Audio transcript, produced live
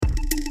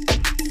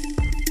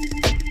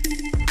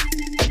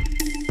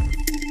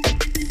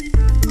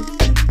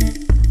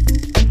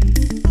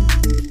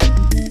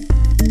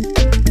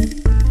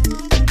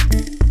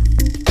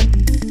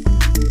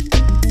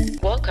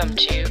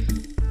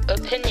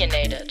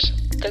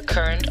the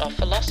current of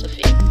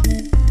philosophy.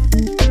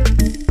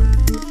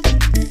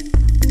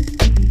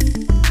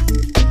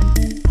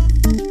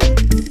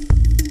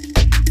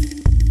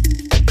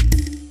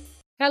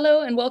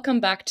 Hello and welcome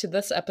back to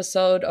this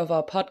episode of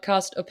our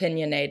podcast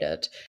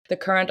Opinionated, the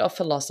current of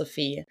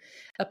philosophy,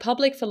 a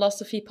public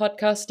philosophy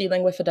podcast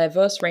dealing with a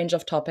diverse range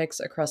of topics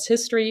across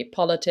history,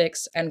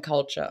 politics, and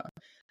culture.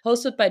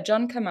 Hosted by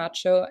John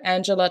Camacho,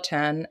 Angela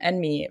Tan, and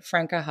me,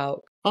 Franca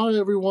Haug. Hi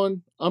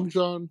everyone, I'm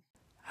John.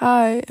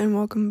 Hi, and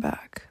welcome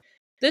back.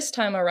 This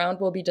time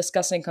around, we'll be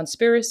discussing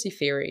conspiracy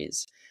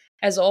theories.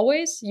 As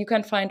always, you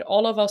can find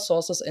all of our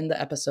sources in the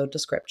episode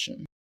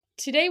description.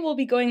 Today, we'll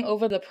be going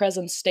over the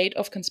present state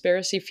of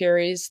conspiracy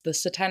theories, the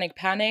satanic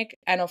panic,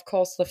 and of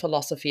course, the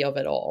philosophy of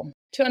it all.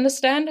 To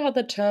understand how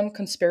the term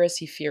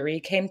conspiracy theory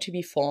came to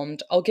be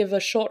formed, I'll give a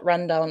short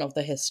rundown of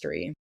the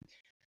history.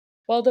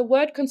 While the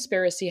word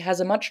conspiracy has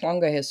a much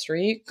longer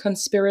history,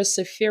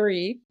 conspiracy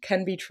theory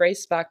can be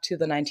traced back to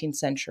the 19th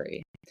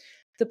century.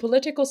 The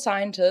political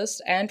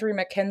scientist Andrew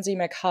Mackenzie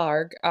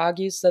McHarg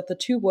argues that the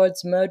two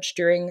words merged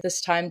during this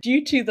time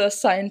due to the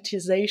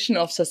scientization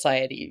of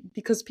society.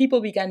 Because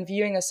people began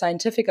viewing a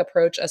scientific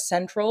approach as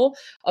central,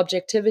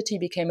 objectivity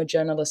became a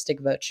journalistic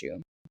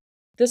virtue.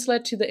 This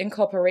led to the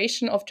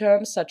incorporation of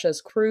terms such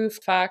as proof,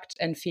 fact,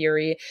 and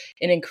theory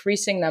in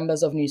increasing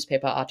numbers of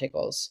newspaper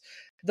articles.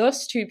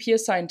 Thus, to appear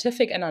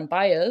scientific and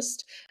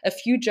unbiased, a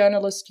few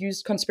journalists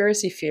used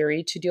conspiracy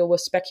theory to deal with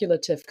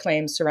speculative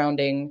claims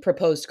surrounding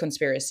proposed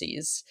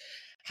conspiracies.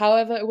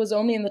 However, it was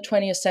only in the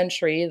 20th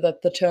century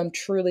that the term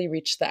truly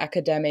reached the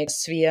academic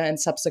sphere and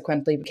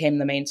subsequently became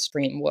the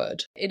mainstream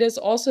word. It is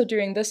also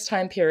during this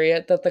time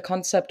period that the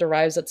concept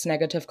derives its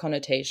negative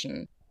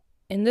connotation.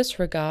 In this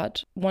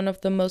regard, one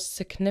of the most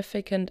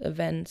significant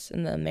events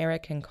in the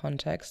American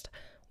context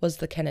was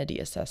the Kennedy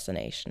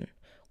assassination,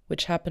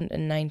 which happened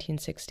in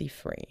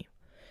 1963.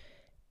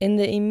 In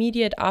the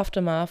immediate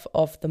aftermath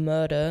of the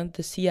murder,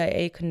 the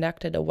CIA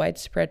conducted a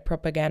widespread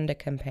propaganda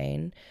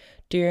campaign,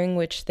 during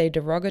which they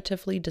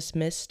derogatively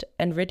dismissed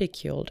and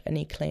ridiculed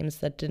any claims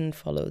that didn't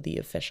follow the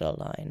official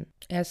line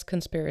as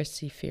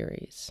conspiracy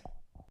theories.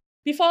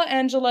 Before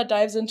Angela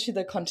dives into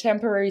the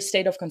contemporary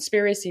state of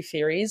conspiracy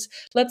theories,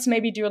 let's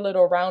maybe do a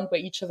little round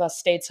where each of us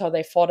states how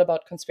they thought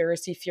about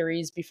conspiracy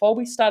theories before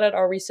we started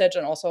our research,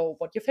 and also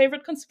what your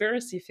favorite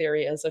conspiracy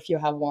theory is, if you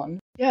have one.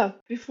 Yeah,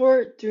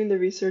 before doing the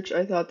research,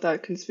 I thought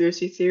that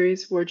conspiracy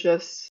theories were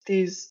just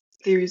these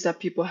theories that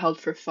people held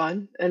for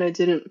fun, and I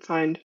didn't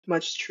find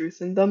much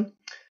truth in them.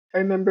 I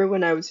remember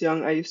when I was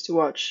young, I used to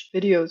watch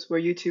videos where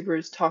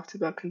YouTubers talked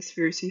about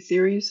conspiracy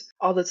theories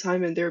all the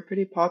time, and they were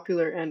pretty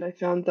popular, and I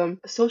found them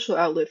a social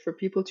outlet for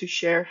people to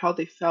share how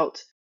they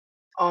felt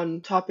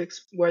on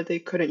topics where they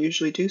couldn't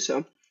usually do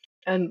so.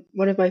 And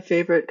one of my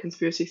favorite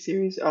conspiracy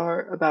theories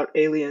are about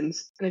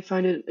aliens, and I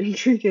find it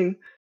intriguing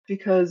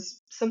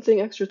because something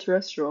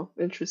extraterrestrial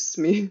interests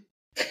me.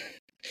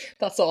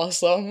 That's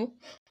awesome.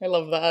 I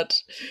love that.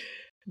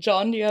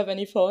 John, do you have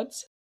any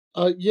thoughts?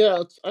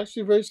 Yeah, it's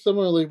actually very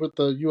similarly with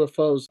the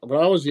UFOs. When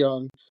I was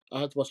young, I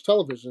had to watch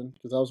television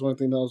because that was the only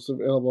thing that was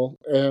available.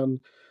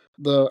 And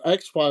the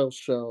X-Files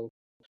show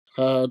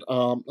had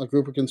a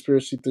group of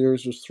conspiracy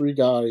theorists. There's three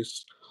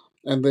guys,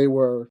 and they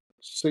were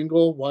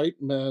single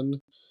white men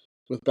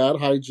with bad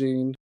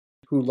hygiene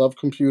who love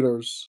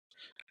computers.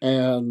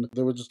 And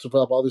they would just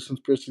develop all these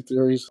conspiracy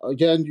theories.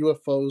 Again,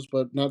 UFOs,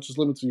 but not just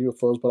limited to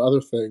UFOs, but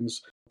other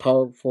things.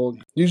 Powerful.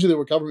 Usually they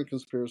were government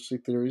conspiracy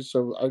theories,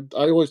 so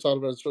I always thought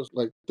of it as just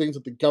like things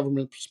that the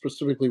government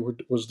specifically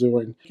was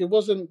doing. It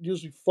wasn't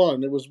usually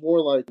fun. It was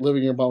more like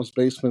living in your mom's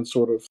basement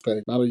sort of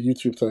thing, not a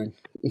YouTube thing.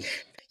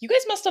 You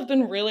guys must have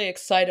been really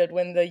excited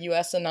when the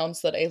US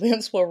announced that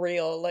aliens were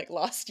real, like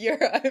last year.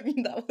 I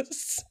mean, that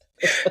was...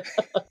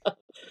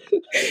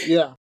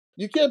 Yeah.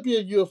 You can't be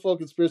a UFO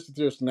conspiracy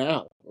theorist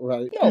now,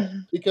 right? No.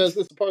 Because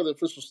it's part of the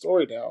official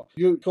story now.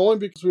 You can only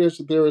be a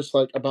conspiracy theorist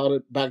like about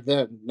it back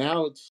then.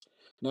 Now it's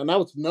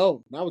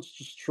known. Now it's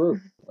just true,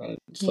 right?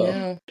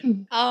 So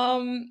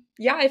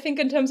Yeah, I think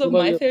in terms of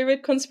my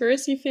favorite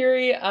conspiracy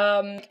theory,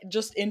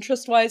 just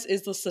interest-wise,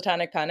 is the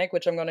satanic panic,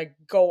 which I'm gonna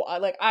go,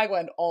 I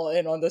went all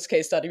in on this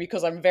case study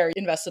because I'm very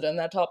invested in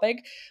that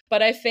topic,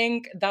 but I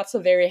think that's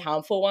a very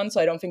harmful one, so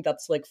I don't think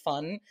that's, like,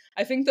 fun.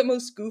 I think the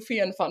most goofy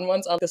and fun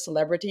ones are the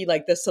celebrity,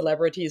 like, this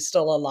celebrity is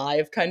still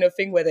alive kind of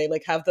thing, where they,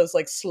 like, have those,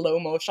 like,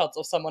 slow-mo shots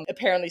of someone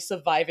apparently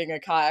surviving a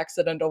car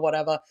accident or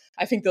whatever.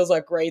 I think those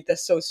are great. They're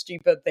so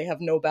stupid. They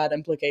have no bad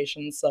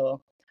implications,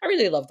 so I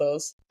really love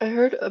those. I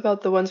heard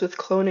about the ones with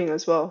cloning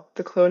as well,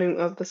 the cloning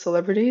of the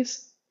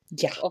celebrities.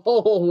 Yeah.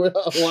 Oh,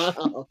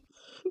 wow.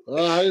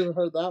 I haven't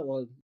heard that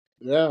one.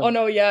 Yeah. Oh,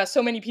 no, yeah.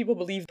 So many people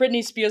believe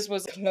Britney Spears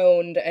was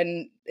cloned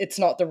and it's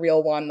not the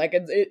real one. Like,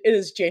 it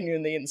is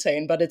genuinely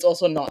insane, but it's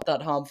also not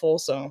that harmful,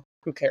 so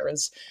who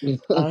cares?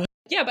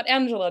 Yeah, but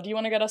Angela, do you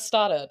want to get us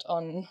started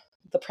on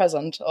the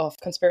present of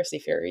conspiracy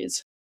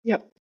theories?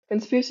 Yep.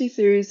 Conspiracy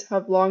theories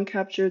have long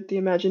captured the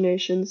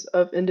imaginations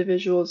of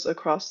individuals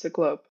across the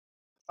globe,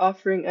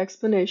 offering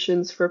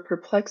explanations for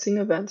perplexing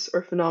events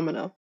or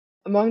phenomena.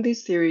 Among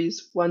these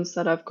theories, ones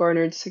that have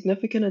garnered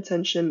significant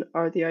attention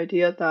are the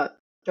idea that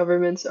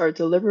Governments are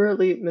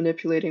deliberately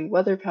manipulating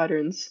weather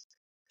patterns,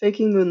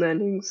 faking moon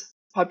landings,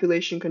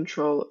 population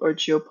control, or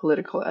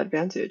geopolitical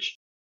advantage.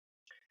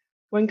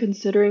 When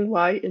considering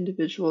why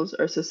individuals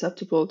are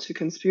susceptible to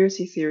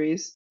conspiracy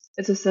theories,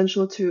 it's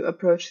essential to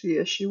approach the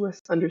issue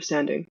with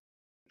understanding.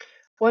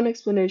 One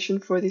explanation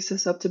for the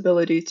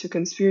susceptibility to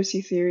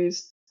conspiracy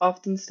theories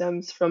often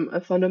stems from a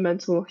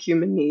fundamental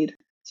human need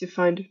to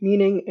find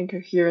meaning and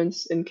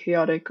coherence in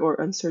chaotic or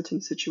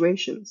uncertain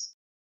situations.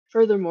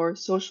 Furthermore,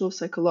 social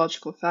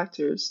psychological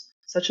factors,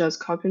 such as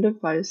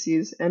cognitive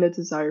biases and a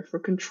desire for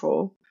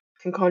control,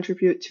 can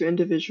contribute to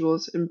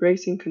individuals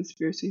embracing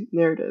conspiracy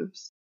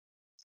narratives.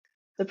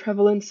 The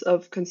prevalence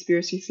of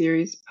conspiracy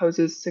theories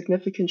poses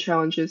significant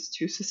challenges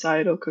to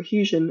societal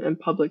cohesion and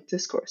public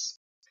discourse.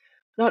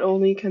 Not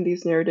only can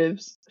these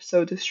narratives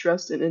sow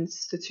distrust in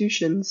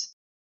institutions,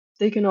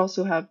 they can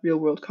also have real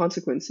world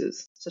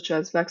consequences, such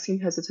as vaccine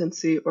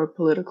hesitancy or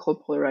political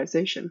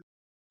polarization.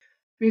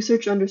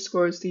 Research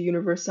underscores the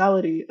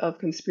universality of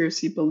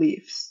conspiracy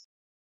beliefs,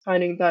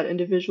 finding that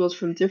individuals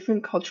from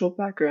different cultural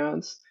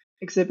backgrounds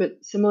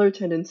exhibit similar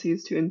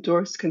tendencies to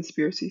endorse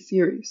conspiracy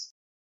theories.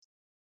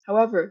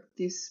 However,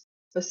 the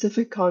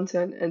specific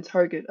content and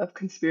target of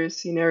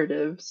conspiracy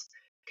narratives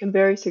can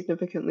vary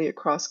significantly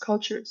across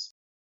cultures.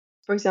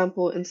 For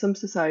example, in some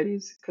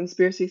societies,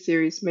 conspiracy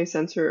theories may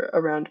center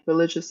around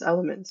religious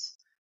elements,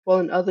 while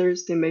in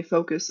others they may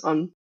focus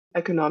on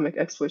economic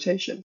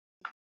exploitation.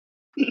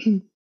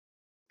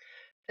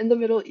 In the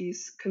Middle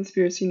East,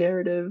 conspiracy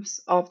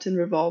narratives often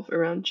revolve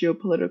around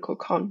geopolitical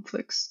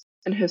conflicts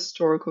and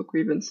historical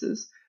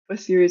grievances, with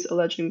theories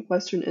alleging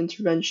Western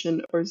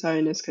intervention or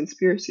Zionist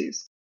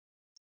conspiracies.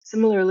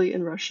 Similarly,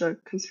 in Russia,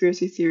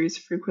 conspiracy theories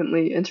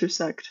frequently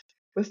intersect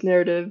with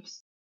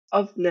narratives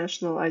of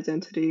national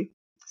identity,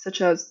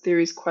 such as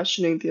theories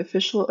questioning the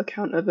official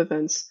account of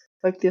events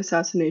like the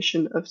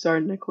assassination of Tsar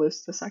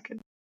Nicholas II.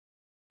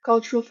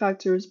 Cultural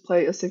factors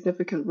play a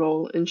significant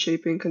role in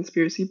shaping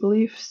conspiracy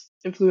beliefs,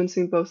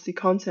 influencing both the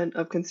content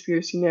of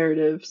conspiracy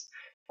narratives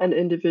and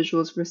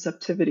individuals'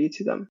 receptivity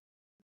to them.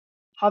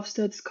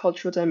 Hofstede's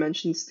cultural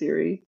dimensions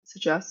theory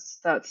suggests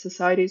that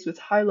societies with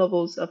high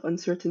levels of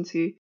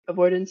uncertainty,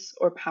 avoidance,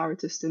 or power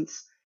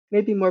distance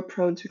may be more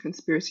prone to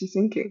conspiracy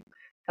thinking,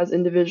 as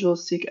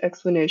individuals seek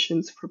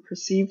explanations for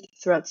perceived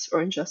threats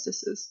or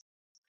injustices.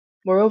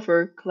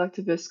 Moreover,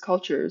 collectivist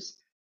cultures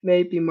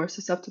may be more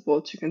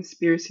susceptible to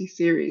conspiracy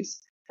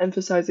theories,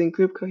 emphasizing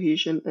group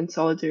cohesion and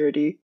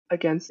solidarity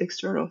against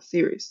external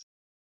theories.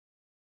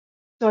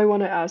 So I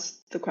want to ask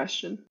the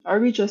question, are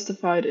we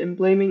justified in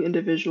blaming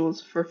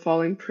individuals for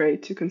falling prey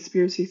to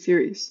conspiracy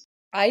theories?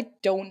 I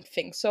don't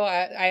think so.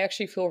 I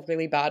actually feel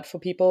really bad for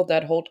people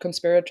that hold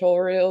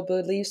conspiratorial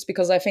beliefs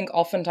because I think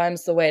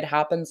oftentimes the way it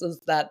happens is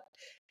that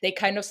they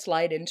kind of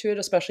slide into it,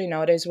 especially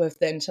nowadays with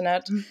the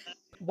internet.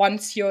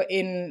 Once you're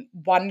in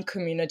one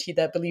community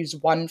that believes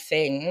one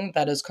thing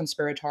that is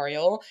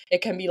conspiratorial,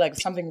 it can be like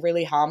something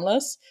really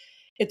harmless.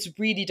 It's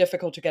really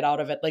difficult to get out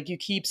of it. Like you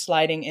keep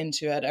sliding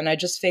into it. And I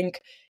just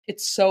think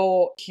it's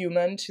so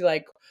human to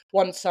like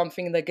want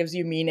something that gives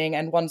you meaning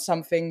and want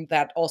something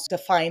that also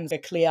defines a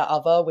clear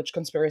other, which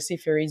conspiracy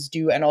theories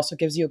do, and also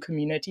gives you a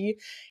community.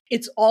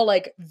 It's all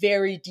like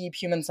very deep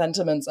human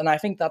sentiments. And I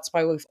think that's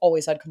why we've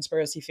always had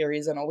conspiracy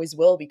theories and always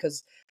will,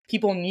 because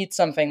people need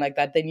something like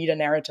that. They need a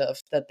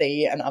narrative that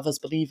they and others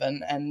believe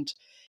in. And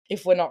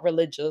if we're not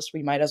religious,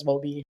 we might as well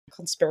be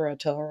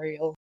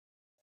conspiratorial.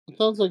 It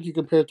sounds like you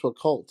compare it to a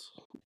cult,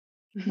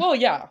 Well,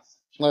 yeah.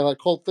 like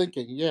cult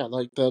thinking. Yeah,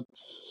 like that.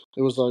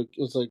 It was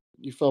like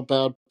you felt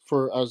bad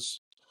for as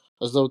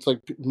though it's like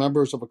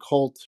members of a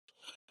cult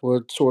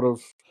would sort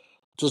of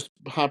just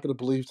happen to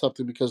believe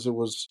something because it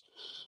was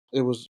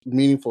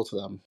meaningful to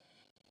them.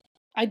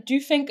 I do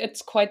think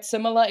it's quite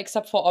similar,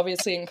 except for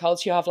obviously in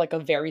cults you have like a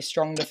very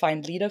strong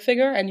defined leader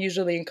figure, and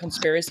usually in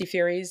conspiracy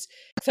theories,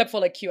 except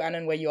for like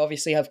QAnon where you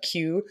obviously have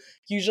Q,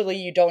 usually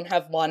you don't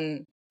have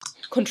one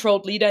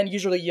controlled leader, and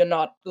usually you're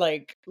not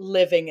like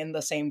living in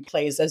the same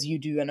place as you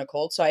do in a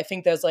cult. So I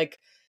think there's like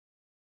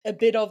a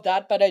bit of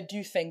that, but I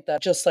do think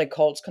that just like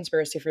cults,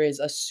 conspiracy theories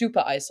are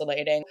super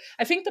isolating.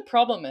 I think the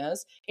problem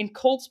is in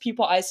cults,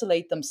 people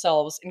isolate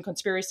themselves. In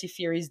conspiracy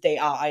theories, they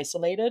are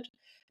isolated.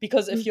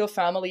 Because if your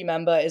family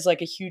member is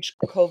like a huge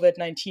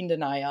COVID-19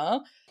 denier,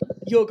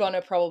 you're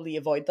gonna probably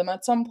avoid them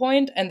at some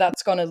point, and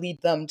that's gonna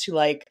lead them to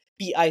like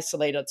be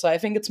isolated. So I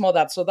think it's more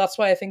that. So that's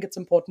why I think it's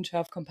important to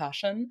have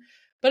compassion.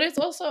 But it's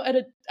also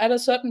at a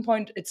certain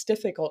point it's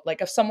difficult.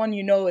 Like if someone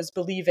you know is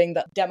believing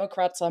that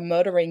Democrats are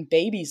murdering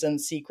babies in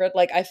secret,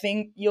 like I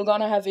think you're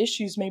gonna have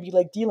issues maybe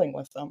like dealing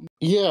with them.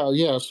 Yeah,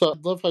 yeah. So I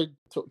love how you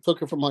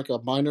took it from like a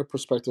minor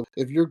perspective.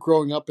 If you're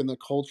growing up in the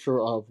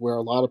culture of where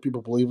a lot of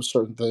people believe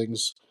certain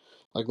things,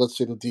 like let's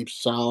say the Deep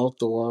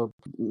South or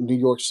New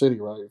York City,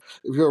 right?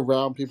 If you're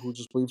around people who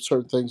just believe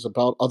certain things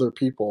about other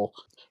people,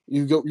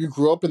 you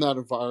grew up in that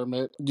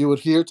environment. You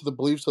adhere to the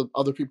beliefs of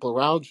other people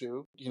around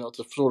you,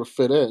 to sort of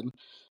fit in.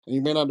 And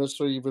you may not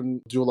necessarily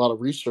even do a lot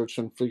of research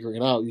and figuring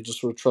it out. You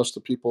just sort of trust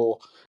the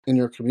people in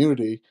your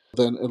community.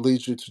 Then it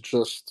leads you to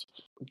just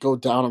go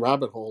down a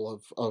rabbit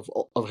hole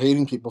of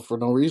hating people for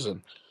no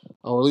reason,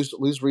 or at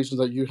least reasons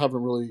that you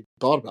haven't really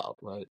thought about,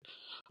 right?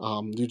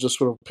 You just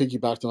sort of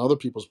piggybacked on other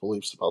people's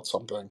beliefs about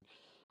something.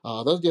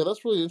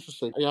 That's really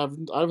interesting. Yeah,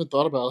 I haven't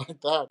thought about it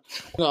like that.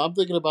 I'm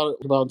thinking about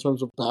it about in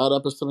terms of bad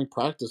epistemic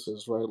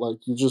practices, right? Like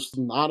you're just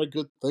not a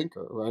good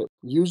thinker, right?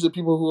 Usually,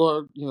 people who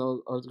are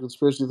are the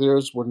conspiracy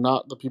theorists were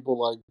not the people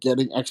like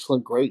getting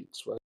excellent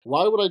grades, right?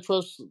 Why would I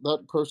trust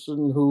that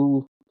person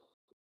who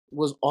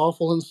was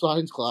awful in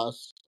science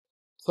class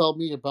tell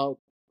me about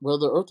whether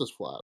the Earth is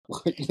flat?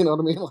 Like, you know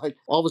what I mean? Like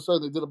all of a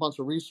sudden they did a bunch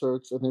of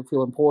research and they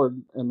feel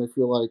important and they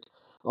feel like,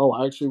 oh,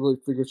 I actually really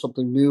figured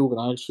something new and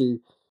I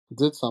actually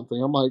did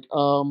something. I'm like,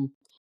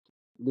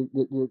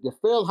 you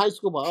failed high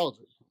school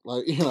biology,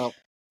 like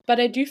But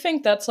I do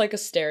think that's like a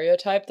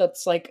stereotype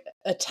that's like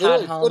a It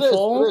tad is, it is, it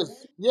harmful.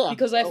 is. Yeah.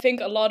 Because I think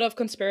a lot of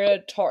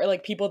conspirator,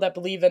 like people that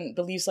believe in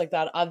beliefs like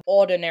that, are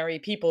ordinary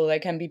people. They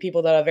can be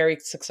people that are very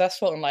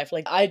successful in life.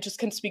 Like I just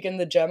can speak in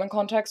the German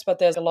context, but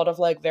there's a lot of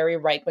like very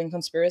right wing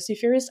conspiracy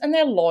theorists, and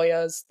they're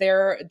lawyers,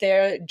 they're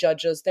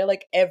judges, they're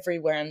like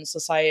everywhere in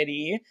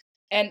society.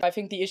 And I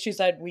think the issues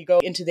that we go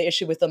into the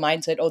issue with the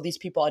mindset, oh, these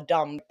people are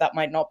dumb, that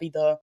might not be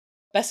the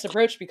best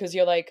approach because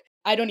you're like,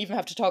 I don't even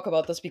have to talk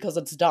about this because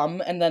it's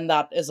dumb, and then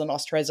that is an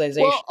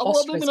ostracization.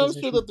 Well, maybe not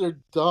necessarily that they're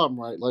dumb,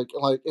 right? Like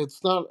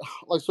it's not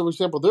like, so. For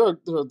example, there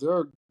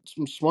are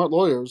some smart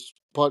lawyers,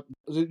 but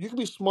you can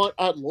be smart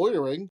at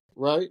lawyering,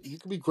 right? You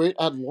can be great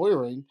at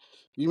lawyering.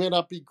 You may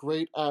not be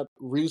great at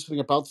reasoning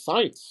about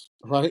science,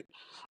 right?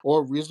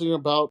 Or reasoning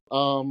about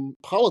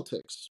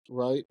politics,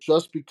 right?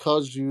 Just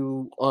because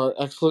you are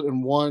excellent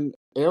in one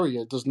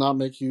area does not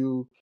make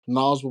you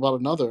knowledgeable about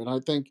another. And I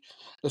think,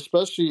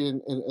 especially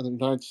in the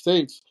United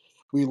States,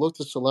 we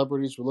looked at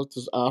celebrities, we looked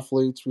at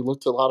athletes, we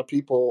looked at a lot of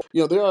people.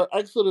 They are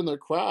excellent in their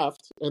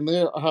craft and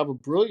they have a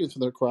brilliance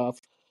in their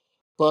craft.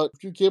 But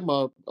if you give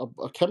them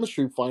a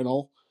chemistry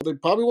final, they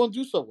probably won't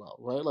do so well,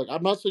 right? Like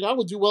I'm not saying I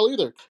would do well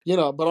either,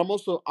 but I'm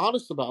also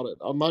honest about it.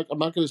 I'm not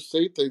going to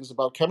say things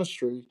about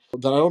chemistry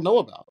that I don't know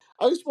about.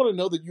 I just want to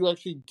know that you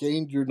actually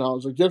gained your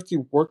knowledge, like you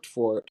actually worked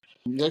for it,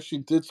 you actually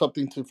did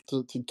something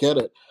to get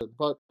it.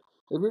 But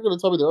if you're going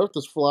to tell me the Earth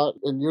is flat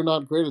and you're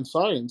not great in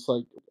science,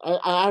 like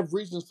I have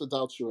reasons to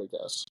doubt you, I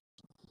guess.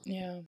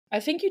 Yeah.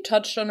 I think you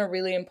touched on a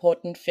really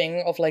important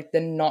thing of like the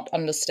not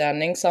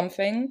understanding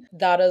something.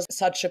 That is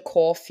such a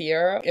core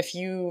fear. If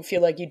you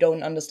feel like you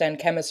don't understand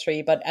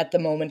chemistry, but at the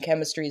moment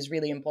chemistry is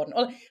really important.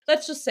 Or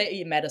let's just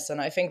say medicine.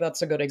 I think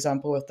that's a good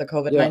example with the Yeah,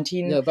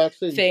 COVID-19 yeah,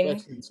 thing.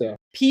 vaccines, yeah.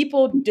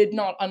 People did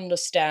not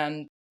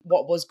understand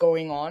what was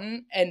going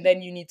on, and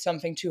then you need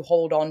something to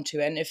hold on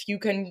to. And if you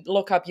can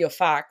look up your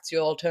facts,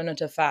 your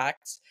alternative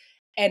facts,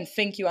 and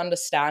think you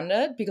understand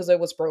it because it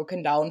was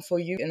broken down for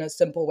you in a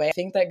simple way, I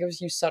think that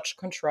gives you such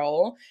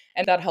control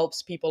and that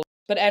helps people.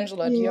 But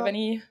Angela, do you have Yeah.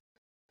 any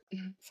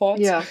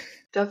thoughts? Yeah,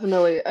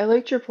 definitely. I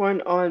liked your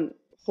point on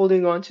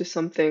holding on to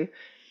something,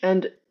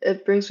 and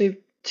it brings me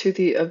to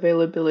the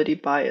availability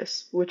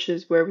bias, which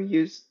is where we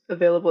use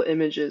available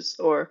images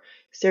or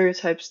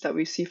stereotypes that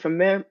we see from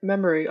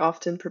memory,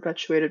 often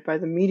perpetuated by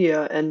the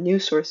media and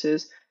news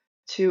sources,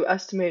 to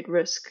estimate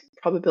risk,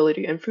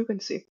 probability, and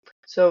frequency.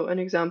 So, an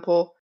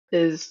example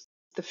is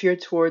the fear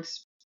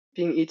towards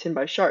being eaten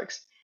by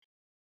sharks.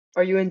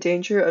 Are you in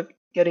danger of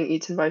getting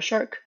eaten by a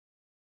shark?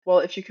 Well,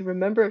 if you can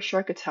remember a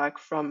shark attack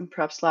from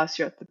perhaps last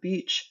year at the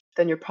beach,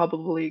 then you're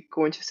probably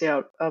going to stay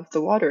out of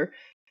the water,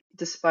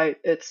 despite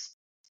its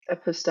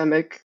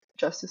epistemic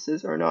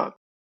justices or not.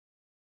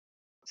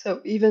 So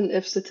even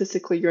if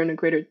statistically you're in a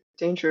greater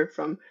danger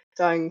from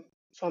dying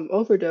from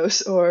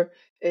overdose or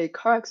a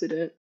car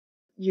accident,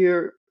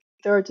 you're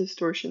there are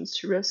distortions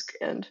to risk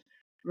and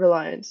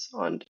reliance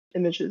on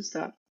images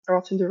that are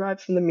often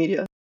derived from the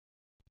media.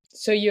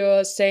 So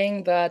you're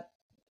saying that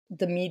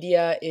the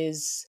media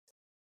is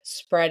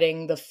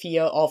spreading the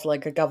fear of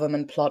like a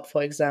government plot,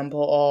 for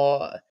example,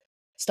 or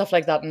stuff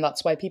like that, and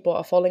that's why people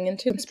are falling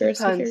into It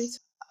conspiracy depends. theories?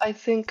 I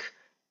think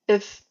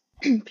if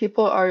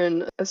people are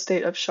in a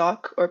state of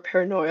shock or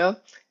paranoia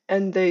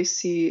and they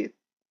see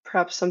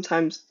perhaps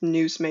sometimes the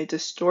news may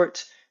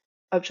distort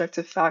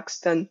objective facts,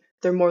 then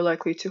they're more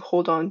likely to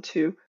hold on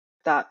to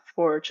that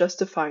for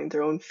justifying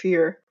their own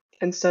fear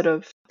instead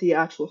of the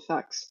actual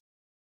facts.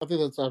 I think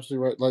that's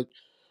absolutely right. Like,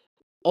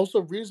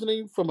 also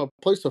reasoning from a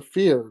place of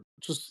fear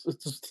it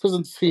just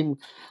doesn't seem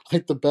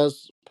like the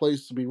best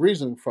place to be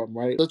reasoning from,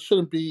 right? That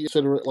shouldn't be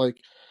considered like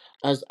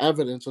as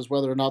evidence as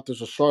whether or not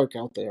there's a shark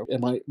out there.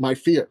 And my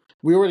fear,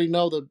 we already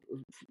know that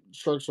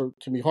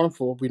can be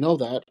harmful. We know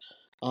that.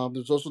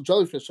 There's also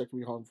jellyfish that can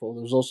be harmful.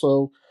 There's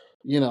also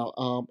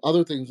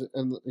other things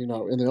in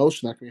the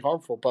ocean that can be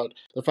harmful. But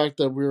the fact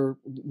that we're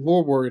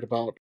more worried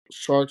about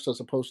sharks as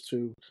opposed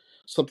to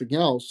something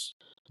else,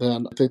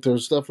 then I think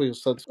there's definitely a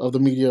sense of the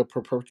media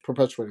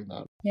perpetuating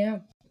that. Yeah,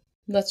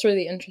 that's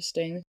really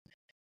interesting.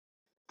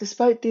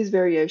 Despite these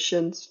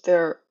variations,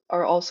 there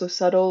are also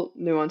subtle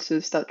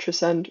nuances that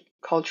transcend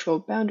cultural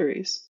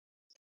boundaries.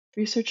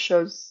 Research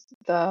shows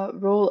the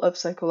role of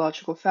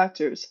psychological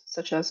factors,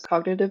 such as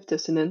cognitive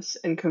dissonance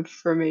and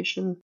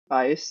confirmation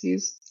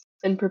biases,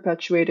 in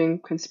perpetuating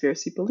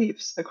conspiracy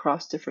beliefs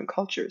across different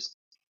cultures.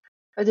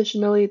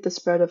 Additionally, the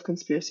spread of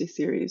conspiracy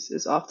theories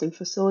is often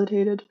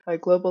facilitated by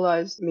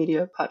globalized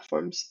media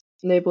platforms,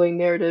 enabling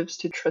narratives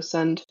to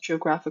transcend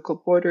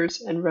geographical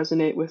borders and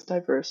resonate with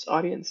diverse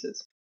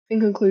audiences. In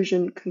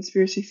conclusion,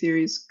 conspiracy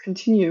theories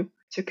continue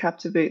to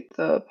captivate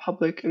the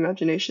public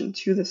imagination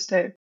to this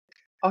day,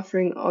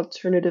 offering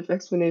alternative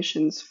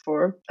explanations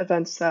for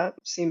events that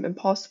seem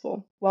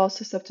impossible. While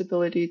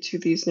susceptibility to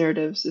these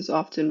narratives is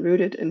often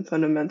rooted in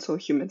fundamental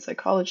human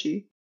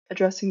psychology,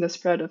 addressing the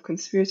spread of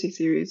conspiracy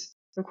theories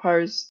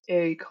requires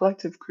a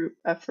collective group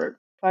effort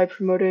by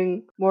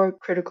promoting more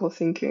critical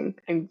thinking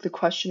and the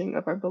questioning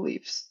of our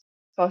beliefs,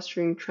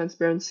 fostering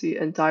transparency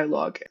and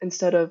dialogue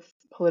instead of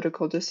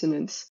political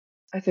dissonance.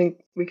 I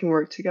think we can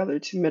work together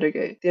to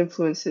mitigate the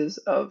influences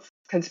of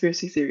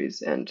conspiracy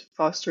theories and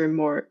foster a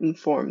more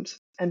informed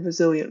and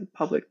resilient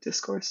public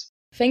discourse.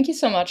 Thank you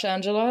so much,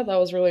 Angela. That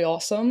was really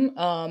awesome.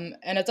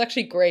 And it's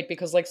actually great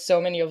because like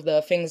so many of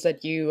the things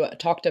that you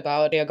talked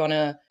about are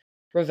gonna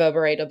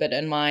reverberate a bit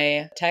in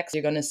my text.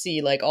 You're gonna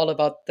see like all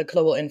about the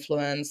global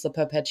influence, the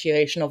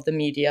perpetuation of the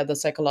media, the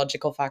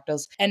psychological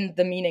factors, and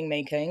the meaning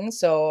making.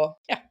 So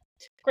yeah,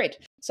 great.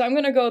 So I'm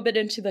going to go a bit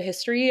into the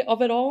history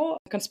of it all.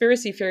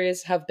 Conspiracy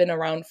theories have been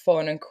around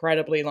for an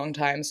incredibly long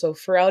time. So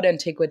throughout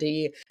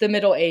antiquity, the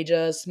Middle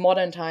Ages,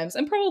 modern times,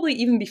 and probably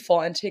even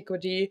before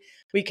antiquity,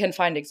 we can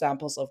find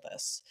examples of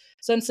this.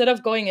 So instead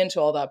of going into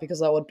all that,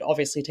 because that would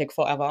obviously take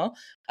forever,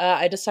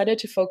 I decided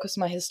to focus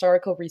my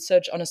historical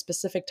research on a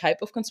specific type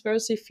of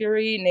conspiracy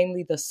theory,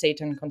 namely the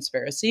Satan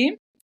conspiracy.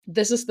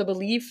 This is the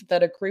belief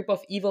that a group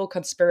of evil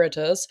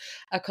conspirators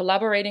are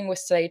collaborating with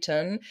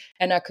Satan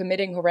and are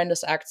committing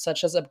horrendous acts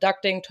such as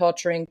abducting,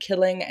 torturing,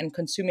 killing, and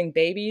consuming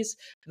babies,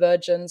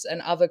 virgins,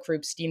 and other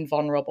groups deemed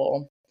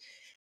vulnerable.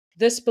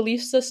 This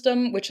belief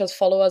system, which has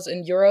followers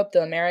in Europe,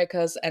 the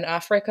Americas, and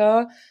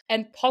Africa,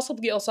 and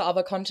possibly also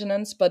other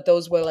continents, but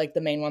those were like the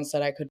main ones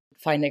that I could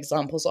find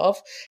examples of,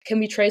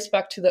 can be traced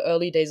back to the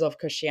early days of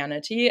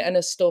Christianity and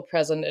is still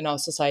present in our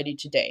society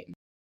today.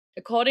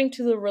 According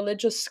to the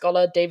religious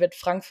scholar David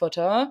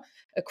Frankfurter,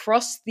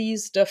 across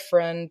these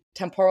different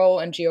temporal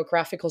and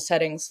geographical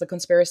settings, the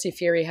conspiracy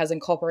theory has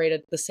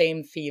incorporated the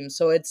same theme.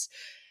 So it's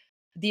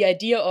the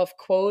idea of,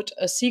 quote,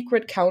 a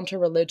secret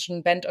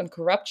counter-religion bent on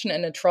corruption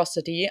and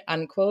atrocity,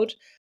 unquote,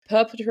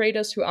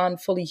 perpetrators who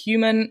aren't fully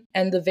human,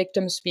 and the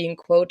victims being,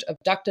 quote,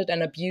 abducted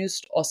and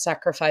abused or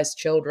sacrificed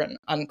children,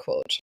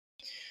 unquote.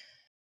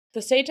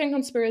 The Satan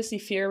conspiracy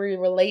theory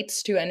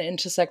relates to and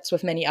intersects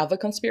with many other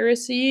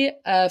conspiracy.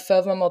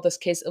 Furthermore, this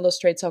case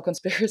illustrates how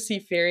conspiracy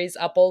theories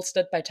are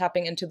bolstered by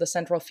tapping into the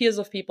central fears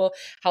of people,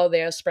 how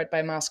they are spread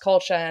by mass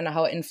culture, and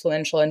how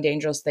influential and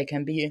dangerous they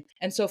can be.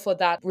 And so for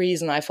that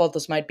reason, I thought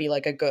this might be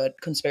like a good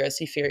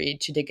conspiracy theory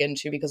to dig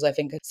into because I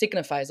think it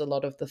signifies a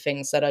lot of the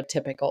things that are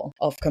typical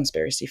of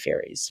conspiracy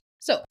theories.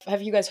 So,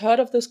 have you guys heard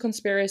of this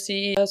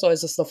conspiracy, or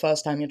is this the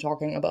first time you're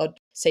talking about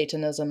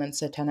Satanism and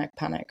satanic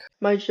panic?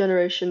 My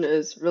generation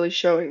is really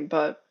showing,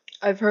 but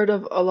I've heard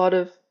of a lot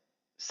of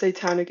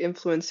satanic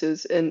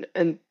influences in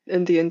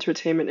the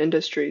entertainment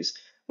industries,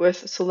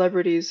 with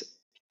celebrities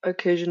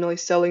occasionally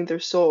selling their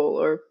soul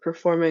or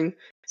performing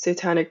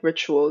satanic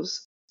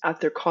rituals at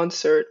their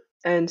concert,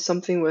 and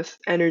something with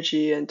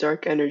energy and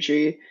dark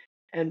energy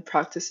and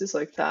practices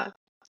like that.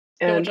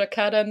 And Doja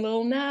Cat and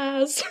Lil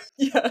Nas.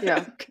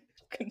 Yeah.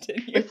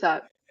 Continue. with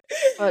that.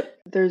 But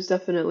there's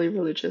definitely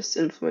religious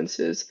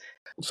influences.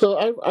 So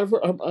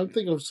I'm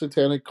thinking of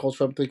satanic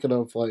culture. I'm thinking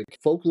of like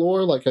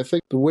folklore. Like I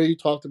think the way you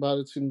talked about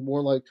it seemed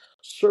more like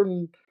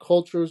certain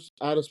cultures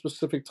at a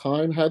specific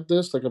time had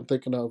this. Like I'm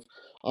thinking of,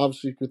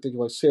 obviously you could think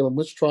of like Salem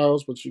witch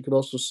trials, but you could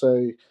also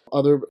say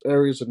other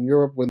areas in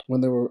Europe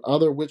when there were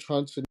other witch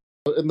hunts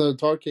in the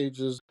Dark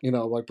Ages,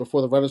 like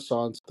before the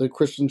Renaissance, the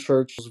Christian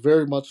church was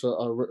very much a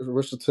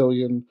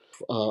Aristotelian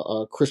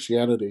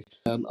Christianity.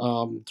 And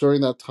during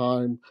that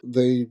time,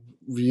 they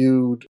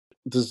viewed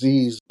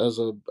disease as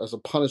a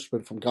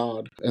punishment from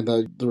God, and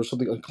that there was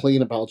something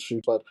unclean about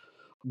you. But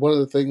one of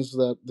the things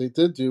that they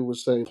did do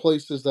was say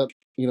places that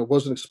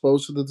wasn't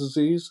exposed to the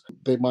disease,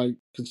 they might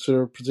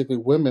consider,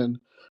 particularly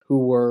women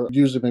who were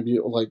using maybe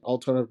like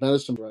alternative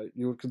medicine, right?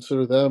 You would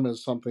consider them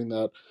as something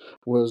that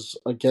was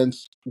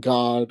against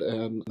God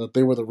and that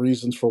they were the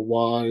reasons for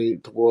why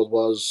the world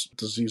was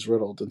disease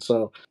riddled. And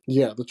so,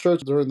 yeah, the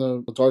church during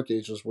the Dark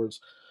Ages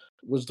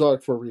was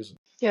dark for a reason.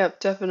 Yeah,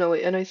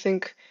 definitely. And I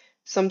think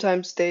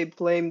sometimes they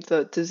blame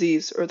the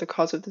disease or the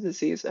cause of the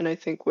disease, and I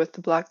think with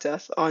the Black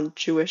Death on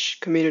Jewish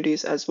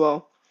communities as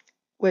well,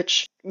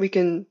 which we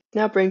can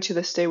now bring to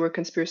this day where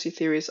conspiracy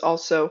theories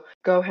also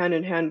go hand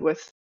in hand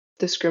with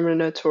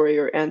discriminatory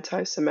or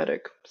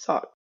anti-Semitic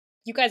thought.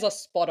 You guys are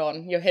spot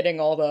on. You're hitting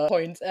all the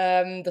points.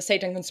 The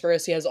Satan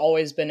conspiracy has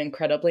always been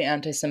incredibly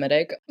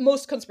anti-Semitic.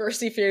 Most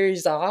conspiracy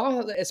theories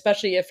are,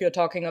 especially if you're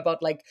talking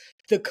about like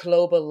the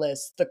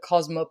globalists, the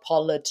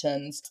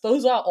cosmopolitans.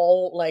 Those are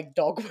all like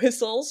dog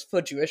whistles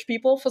for Jewish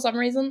people for some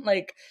reason.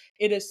 Like,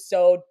 it is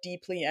so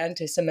deeply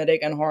anti-Semitic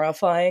and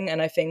horrifying.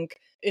 And I think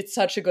it's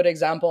such a good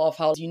example of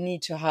how you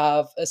need to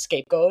have a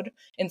scapegoat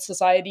in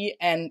society,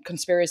 and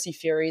conspiracy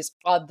theories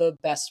are the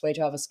best way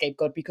to have a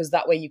scapegoat, because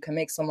that way you can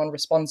make someone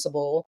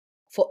responsible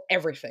for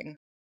everything.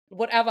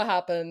 Whatever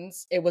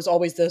happens, it was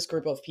always this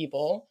group of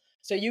people.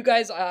 So you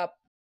guys are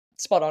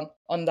spot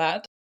on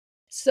that.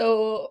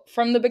 So,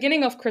 from the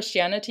beginning of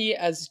Christianity,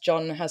 as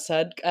John has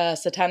said,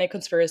 satanic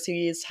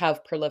conspiracies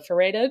have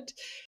proliferated.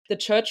 The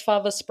church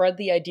fathers spread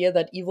the idea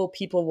that evil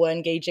people were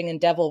engaging in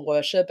devil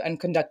worship and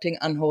conducting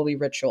unholy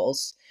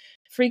rituals.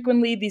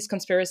 Frequently, these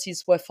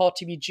conspiracies were thought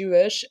to be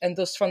Jewish, and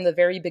thus from the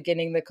very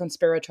beginning, the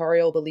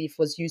conspiratorial belief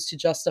was used to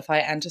justify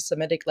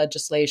anti-Semitic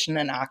legislation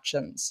and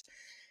actions.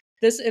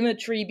 This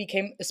imagery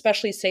became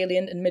especially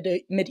salient in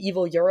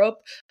medieval Europe,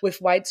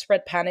 with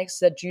widespread panics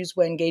that Jews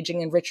were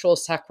engaging in ritual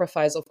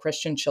sacrifice of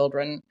Christian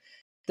children.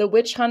 The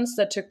witch hunts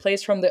that took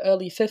place from the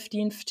early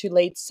 15th to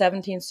late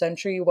 17th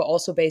century were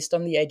also based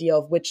on the idea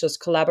of witches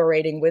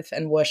collaborating with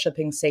and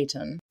worshipping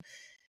Satan.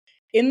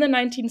 In the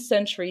 19th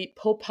century,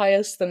 Pope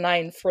Pius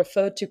IX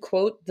referred to,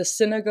 quote, the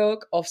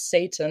synagogue of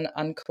Satan,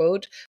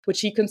 unquote,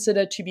 which he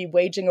considered to be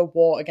waging a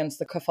war against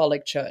the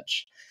Catholic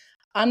Church.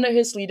 Under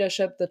his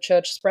leadership, the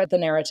church spread the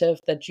narrative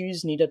that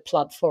Jews needed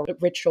blood for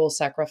ritual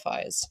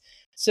sacrifice.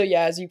 So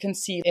yeah, as you can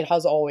see, it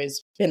has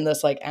always been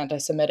this like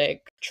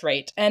anti-Semitic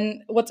trait.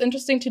 And what's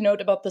interesting to note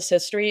about this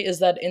history is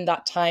that in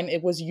that time,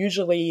 it was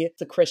usually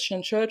the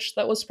Christian church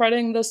that was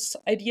spreading this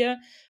idea.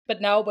 But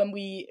now when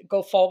we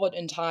go forward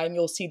in time,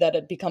 you'll see that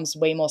it becomes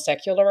way more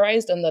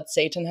secularized, and that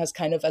Satan has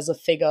kind of as a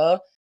figure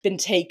been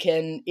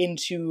taken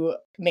into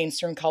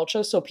mainstream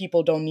culture, so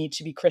people don't need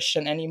to be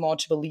Christian anymore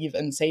to believe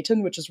in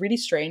Satan, which is really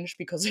strange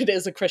because it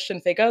is a Christian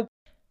figure.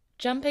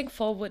 Jumping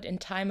forward in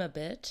time a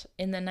bit,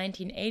 in the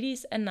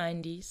 1980s and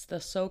 90s,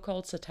 the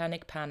so-called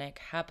Satanic Panic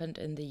happened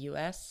in the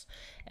US,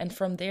 and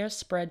from there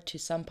spread to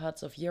some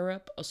parts of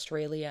Europe,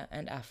 Australia,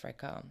 and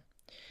Africa.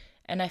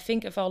 And I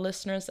think if our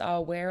listeners are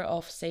aware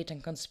of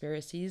Satan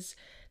conspiracies,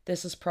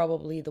 this is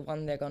probably the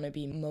one they're going to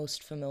be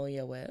most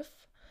familiar with.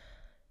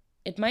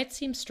 It might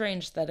seem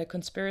strange that a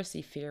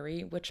conspiracy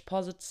theory, which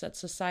posits that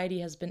society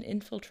has been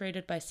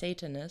infiltrated by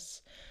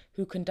Satanists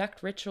who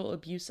conduct ritual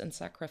abuse and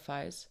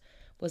sacrifice,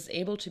 was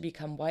able to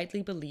become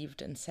widely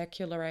believed in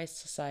secularized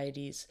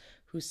societies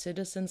whose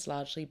citizens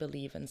largely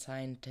believe in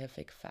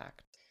scientific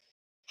fact.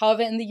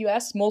 However, in the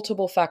US,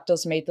 multiple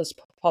factors made this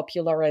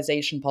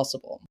popularization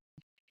possible.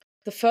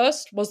 The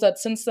first was that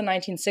since the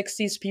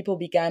 1960s, people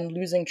began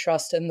losing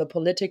trust in the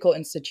political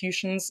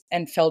institutions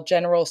and felt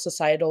general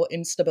societal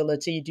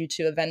instability due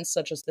to events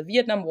such as the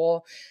Vietnam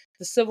War,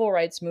 the Civil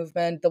Rights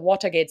Movement, the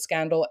Watergate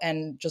scandal,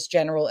 and just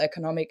general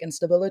economic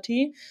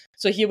instability.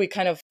 So here we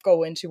kind of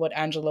go into what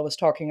Angela was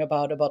talking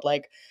about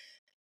like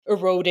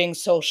eroding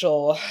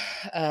social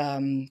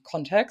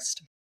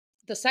context.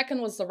 The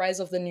second was the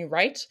rise of the New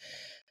Right.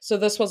 So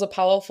this was a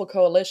powerful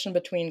coalition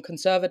between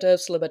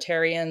conservatives,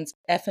 libertarians,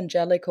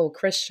 evangelical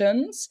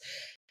Christians.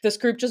 This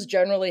group just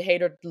generally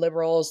hated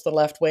liberals, the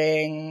left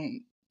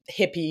wing,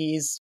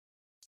 hippies,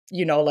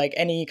 like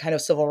any kind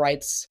of civil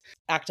rights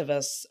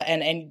activists.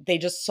 And they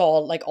just saw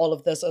like all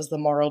of this as the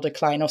moral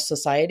decline of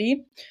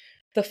society.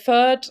 The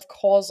third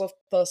cause of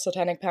the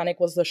Satanic Panic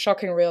was the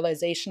shocking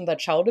realization that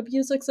child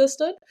abuse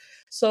existed.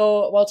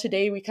 So while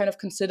today we kind of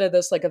consider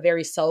this like a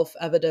very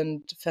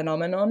self-evident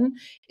phenomenon,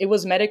 it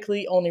was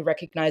medically only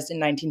recognized in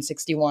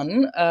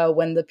 1961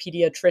 when the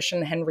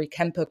pediatrician Henry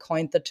Kemper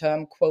coined the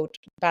term, quote,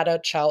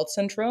 battered child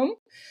syndrome.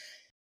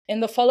 In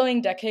the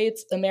following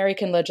decades,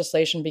 American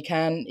legislation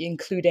began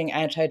including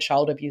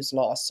anti-child abuse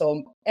laws.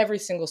 So every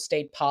single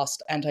state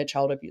passed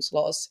anti-child abuse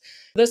laws.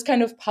 This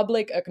kind of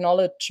public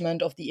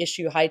acknowledgement of the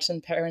issue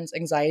heightened parents'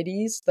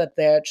 anxieties that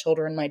their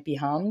children might be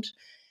harmed.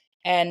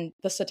 And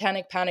the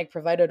Satanic Panic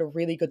provided a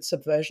really good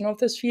subversion of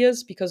these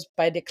fears, because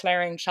by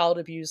declaring child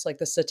abuse like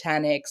the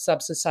satanic,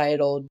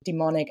 subsocietal,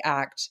 demonic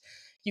act,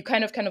 you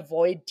kind of can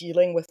avoid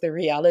dealing with the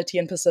reality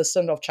and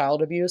persistence of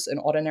child abuse in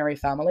ordinary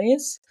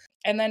families.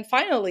 And then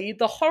finally,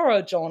 the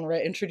horror genre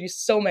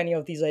introduced so many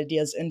of these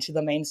ideas into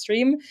the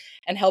mainstream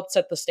and helped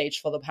set the stage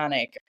for the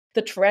panic.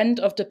 The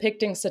trend of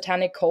depicting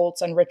satanic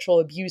cults and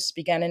ritual abuse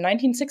began in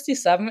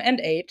 1967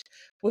 and 8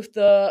 with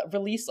the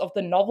release of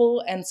the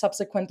novel and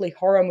subsequently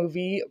horror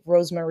movie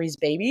Rosemary's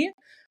Baby.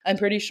 I'm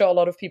pretty sure a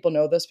lot of people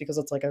know this because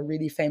it's like a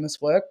really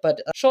famous work, but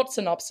a short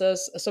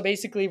synopsis. So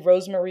basically,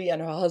 Rosemary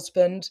and her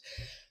husband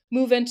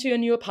move into a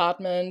new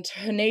apartment.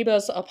 Her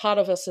neighbors are part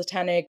of a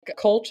satanic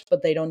cult,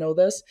 but they don't know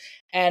this.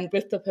 And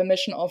with the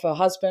permission of her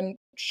husband,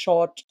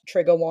 short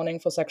trigger warning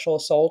for sexual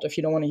assault. If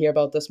you don't want to hear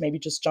about this, maybe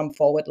just jump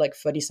forward like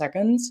 30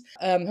 seconds.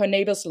 Her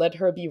neighbors let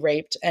her be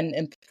raped and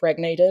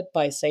impregnated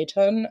by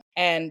Satan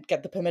and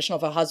get the permission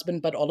of her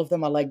husband, but all of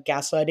them are like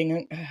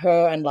gaslighting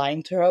her and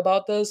lying to her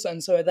about this.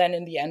 And so then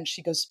in the end,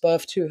 she gives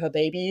birth to her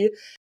baby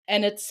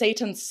And it's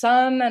Satan's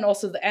son and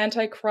also the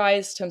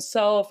Antichrist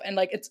himself. And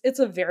like it's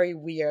a very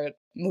weird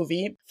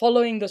movie.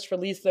 Following this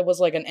release, there was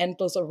like an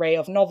endless array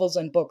of novels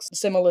and books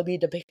similarly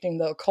depicting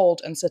the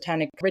occult and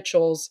satanic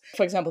rituals.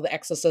 For example, The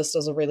Exorcist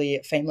is a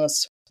really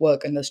famous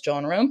work in this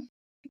genre.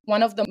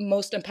 One of the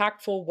most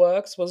impactful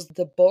works was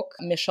the book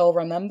Michelle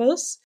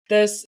Remembers.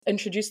 This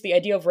introduced the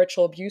idea of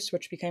ritual abuse,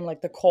 which became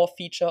like the core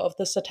feature of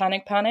the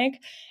Satanic Panic,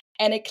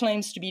 and it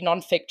claims to be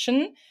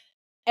nonfiction.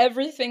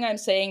 Everything I'm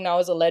saying now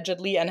is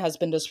allegedly and has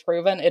been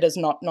disproven. It is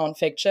not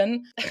nonfiction.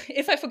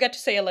 If I forget to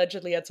say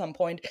allegedly at some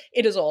point,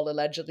 it is all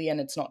allegedly and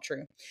it's not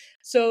true.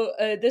 So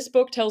this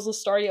book tells the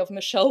story of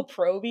Michelle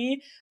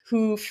Proby,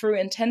 who through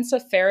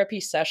intensive therapy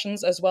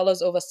sessions, as well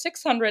as over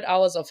 600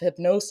 hours of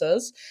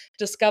hypnosis,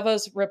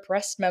 discovers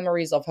repressed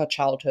memories of her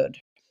childhood.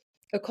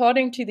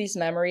 According to these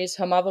memories,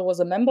 her mother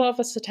was a member of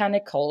a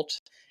satanic cult,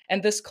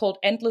 and this cult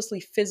endlessly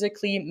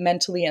physically,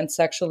 mentally, and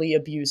sexually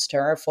abused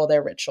her for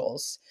their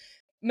rituals.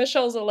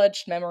 Michelle's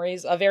alleged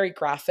memories are very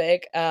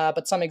graphic,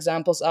 but some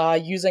examples are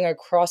using a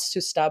cross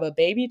to stab a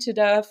baby to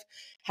death,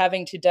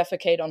 having to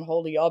defecate on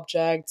holy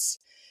objects,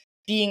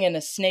 being in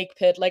a snake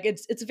pit. Like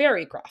it's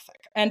very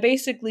graphic. And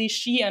basically,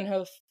 she and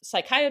her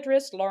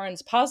psychiatrist,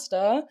 Lawrence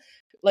Pasda,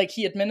 like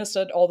he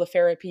administered all the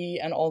therapy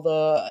and all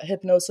the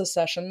hypnosis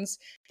sessions.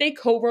 They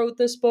co-wrote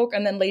this book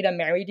and then later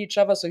married each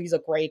other. So he's a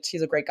great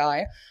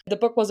guy. The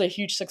book was a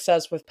huge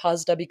success, with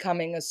Pasda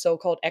becoming a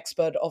so-called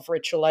expert of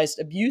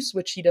ritualized abuse,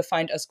 which he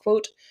defined as,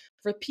 quote,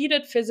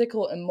 repeated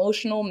physical,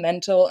 emotional,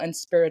 mental, and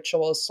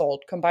spiritual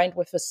assault combined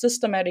with the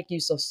systematic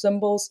use of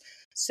symbols,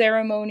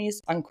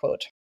 ceremonies,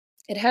 unquote.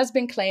 It has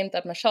been claimed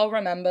that Michelle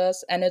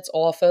Remembers and its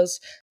authors,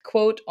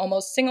 quote,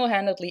 almost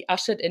single-handedly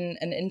ushered in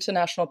an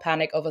international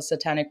panic over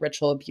satanic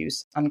ritual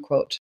abuse,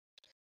 unquote.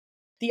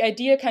 The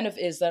idea kind of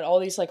is that all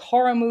these like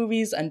horror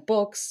movies and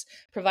books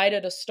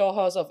provided a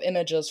storehouse of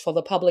images for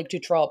the public to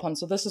draw upon.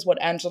 So this is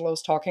what Angela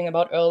was talking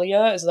about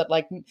earlier, is that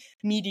like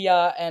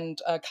media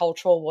and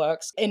cultural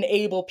works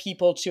enable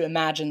people to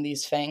imagine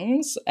these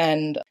things,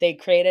 and they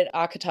created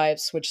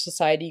archetypes which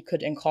society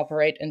could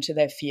incorporate into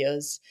their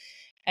fears.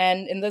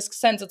 And in this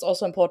sense, it's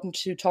also important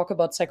to talk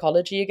about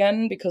psychology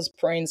again, because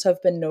brains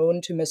have been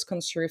known to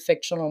misconstrue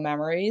fictional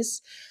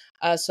memories.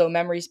 So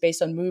memories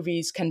based on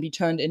movies can be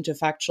turned into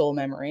factual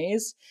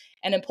memories.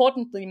 And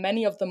importantly,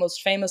 many of the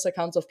most famous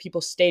accounts of people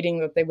stating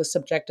that they were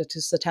subjected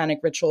to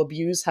satanic ritual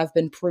abuse have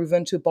been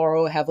proven to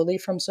borrow heavily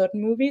from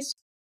certain movies.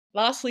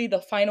 Lastly,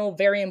 the final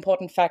very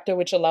important factor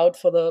which allowed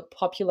for the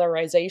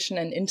popularization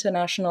and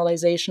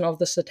internationalization of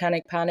the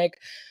Satanic Panic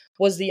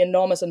was the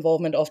enormous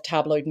involvement of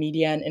tabloid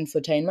media and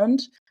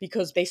infotainment,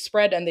 because they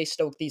spread and they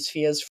stoked these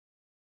fears.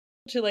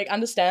 To like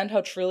understand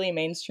how truly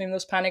mainstream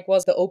this panic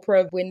was, the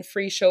Oprah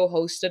Winfrey Show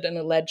hosted an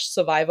alleged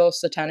survivor of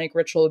satanic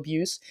ritual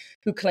abuse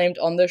who claimed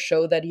on the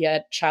show that he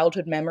had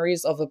childhood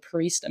memories of a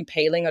priest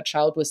impaling a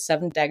child with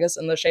 7 daggers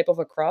in the shape of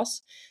a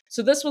cross.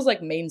 So this was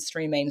like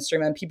mainstream,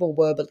 and people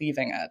were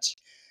believing it.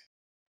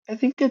 I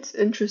think it's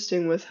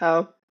interesting with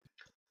how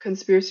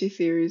conspiracy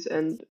theories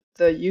and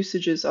the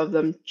usages of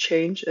them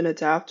change and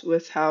adapt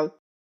with how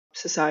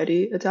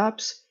society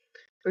adapts.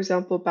 For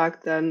example,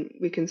 back then,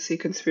 we can see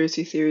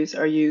conspiracy theories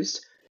are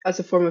used as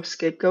a form of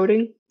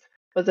scapegoating,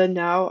 but then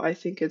now I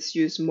think it's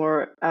used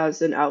more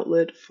as an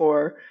outlet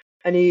for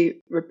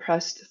any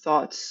repressed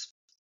thoughts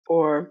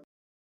or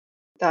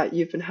that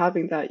you've been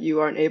having that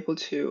you aren't able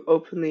to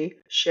openly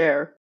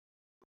share.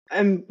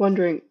 I'm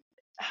wondering,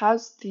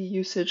 has the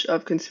usage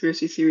of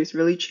conspiracy theories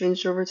really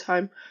changed over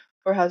time,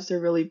 or has there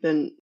really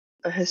been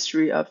a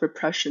history of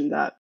repression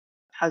that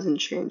hasn't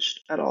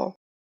changed at all?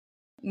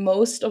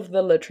 Most of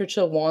the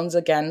literature warns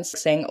against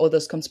saying, oh,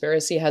 this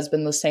conspiracy has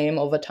been the same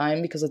over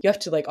time, because you have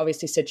to like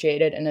obviously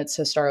situate it in its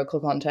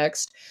historical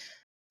context.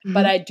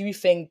 But I do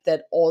think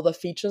that all the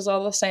features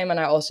are the same,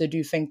 and I also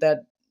do think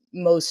that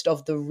most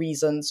of the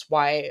reasons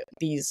why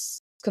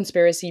these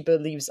conspiracy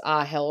beliefs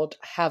are held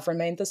have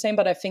remained the same,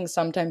 but I think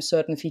sometimes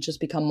certain features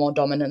become more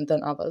dominant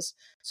than others.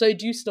 So I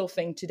do still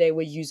think today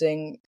we're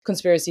using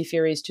conspiracy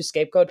theories to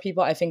scapegoat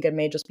people. I think it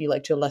may just be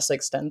like to a less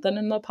extent than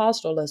in the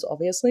past, or less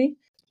obviously.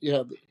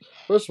 Yeah,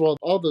 first of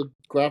all the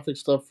graphic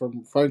stuff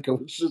from Franco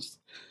was just,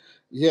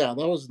 yeah,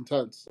 that was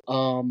intense.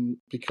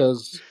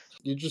 Because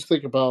you just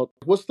think about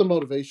what's the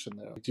motivation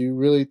there? Do you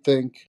really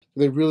think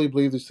they really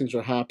believe these things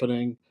are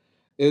happening?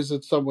 Is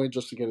it some way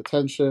just to get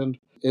attention?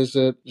 Is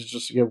it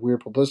just to get weird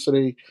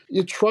publicity?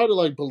 You try to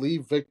like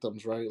believe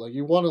victims, right? Like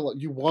you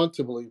want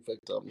to believe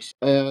victims,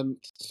 and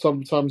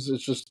sometimes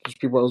it's just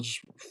people are just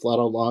flat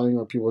out lying,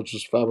 or people are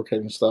just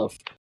fabricating stuff.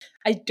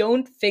 I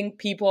don't think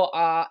people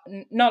are,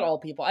 not all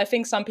people, I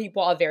think some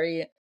people are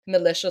very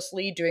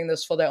maliciously doing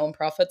this for their own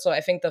profit. So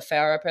I think the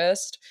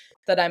therapist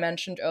that I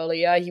mentioned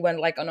earlier, he went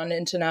like on an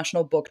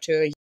international book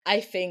tour. I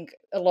think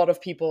a lot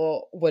of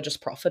people were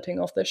just profiting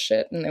off this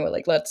shit, and they were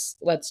like, let's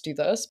do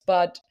this.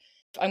 But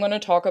I'm going to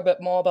talk a bit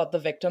more about the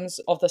victims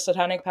of the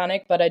Satanic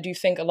Panic, but I do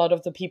think a lot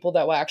of the people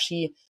that were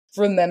actually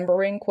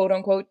remembering, quote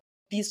unquote,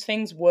 these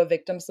things were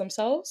victims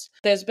themselves.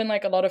 There's been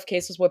like a lot of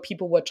cases where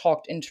people were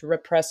talked into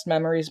repressed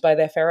memories by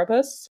their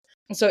therapists.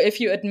 So if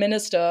you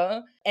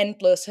administer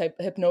endless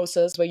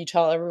hypnosis where you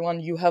tell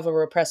everyone you have a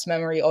repressed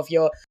memory of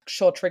your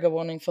short trigger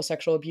warning for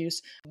sexual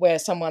abuse, where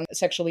someone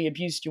sexually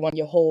abused you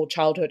your whole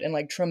childhood in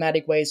like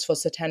traumatic ways for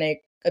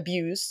satanic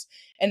abuse,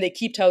 and they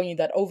keep telling you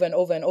that over and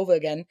over and over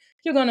again,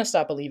 you're going to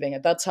start believing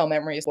it. That's how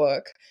memories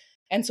work.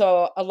 And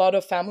so a lot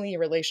of family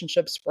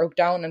relationships broke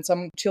down, and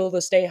some till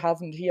this day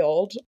haven't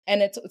healed.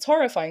 And it's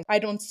horrifying. I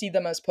don't see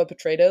them as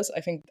perpetrators.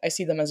 I think I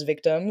see them as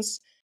victims.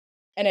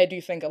 And I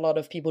do think a lot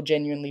of people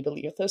genuinely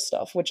believe this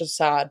stuff, which is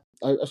sad.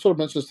 I sort of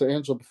mentioned this to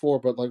Angela before,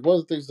 but like one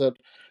of the things that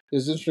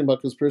is interesting about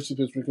conspiracy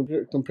theories, we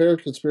compare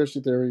conspiracy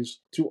theories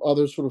to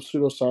other sort of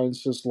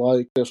pseudosciences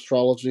like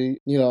astrology.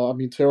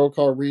 Tarot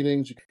card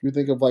readings. You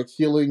think of like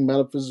healing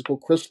metaphysical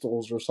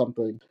crystals or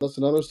something. That's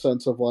another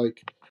sense of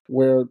like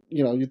where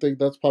you think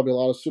that's probably a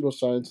lot of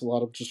pseudoscience, a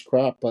lot of just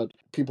crap, but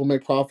people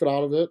make profit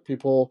out of it.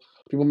 People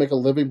make a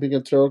living being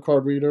a tarot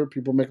card reader.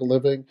 People make a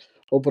living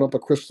open up a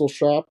crystal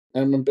shop,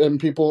 and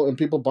people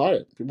buy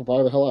it. People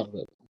buy the hell out of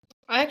it.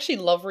 I actually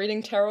love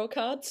reading tarot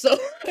cards, so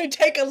I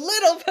take a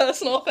little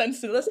personal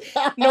offense to this.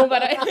 No,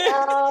 but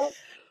I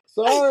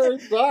sorry.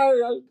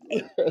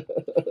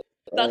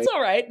 That's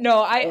all right.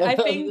 No, I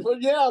think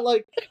yeah,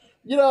 like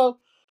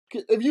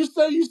if you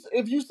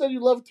say you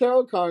love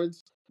tarot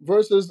cards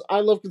versus I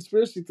love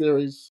conspiracy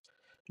theories,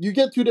 you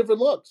get two different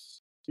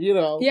looks.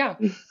 Yeah.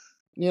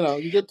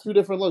 You get two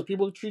different looks.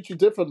 People treat you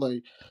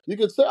differently. You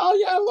could say, "Oh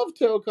yeah, I love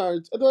tarot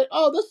cards," and they're like,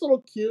 "Oh, that's a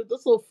little cute.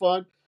 That's a little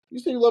fun." You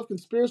say you love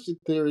conspiracy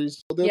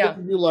theories, they look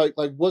at you like,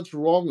 "What's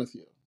wrong with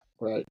you?"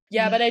 Right?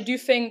 Yeah, but I do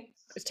think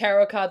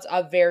tarot cards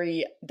are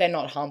they're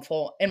not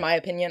harmful, in my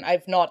opinion.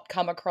 I've not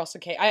come across a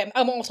case.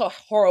 I'm also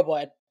horrible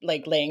at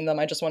like laying them.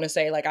 I just want to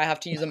say, like, I have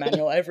to use a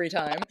manual every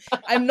time.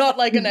 I'm not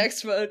like an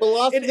expert.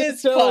 It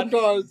is fun.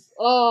 Cards.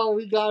 Oh,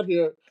 we got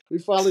here. We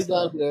finally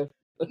got here.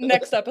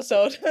 Next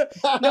episode.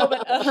 No,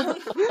 but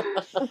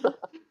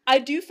I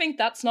do think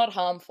that's not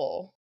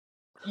harmful.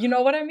 You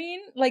know what I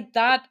mean? Like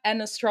that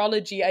and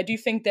astrology, I do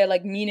think they're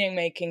like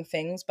meaning-making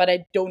things, but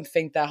I don't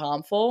think they're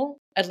harmful,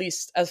 at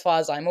least as far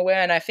as I'm aware.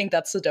 And I think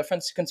that's the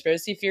difference to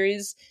conspiracy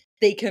theories.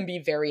 They can be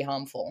very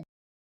harmful.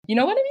 You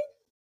know what I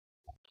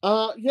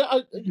mean?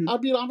 Yeah, I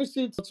mean,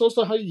 obviously, it's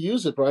also how you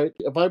use it, right?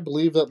 If I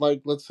believe that,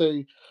 like, let's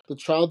say the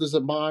child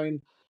isn't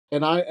mine,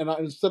 and I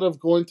instead of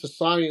going to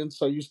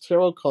science, I use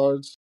tarot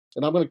cards,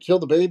 and I'm going to kill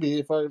the baby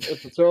if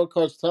the tarot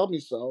cards tell me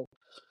so.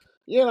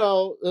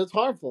 It's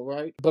harmful,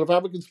 right? But if I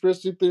have a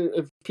conspiracy theory,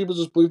 if people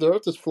just believe the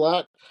earth is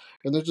flat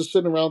and they're just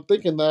sitting around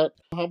thinking that,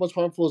 how much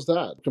harmful is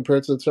that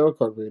compared to the tarot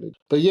card reading?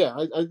 But yeah,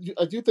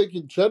 I do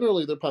think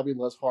generally they're probably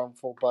less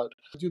harmful, but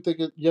I do think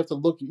you have to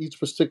look at each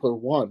particular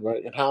one,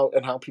 right? And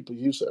how people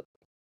use it.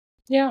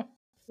 Yeah.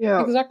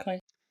 Yeah. Exactly.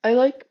 I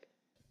like,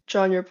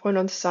 John, your point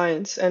on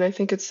science, and I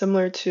think it's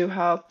similar to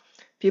how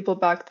people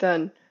back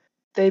then,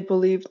 they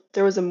believed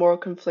there was a moral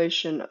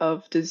conflation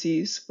of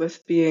disease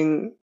with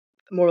being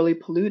morally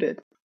polluted.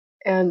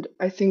 And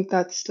I think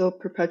that's still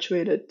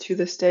perpetuated to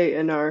this day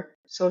in our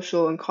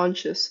social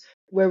unconscious,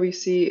 where we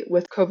see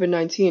with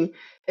COVID-19,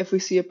 if we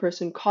see a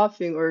person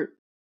coughing or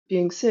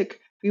being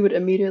sick, we would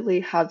immediately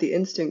have the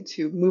instinct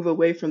to move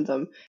away from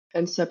them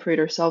and separate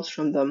ourselves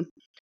from them.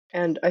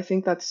 And I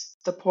think that's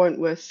the point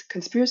with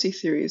conspiracy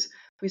theories.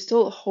 We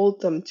still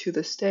hold them to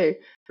this day,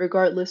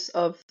 regardless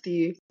of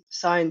the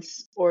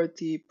science or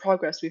the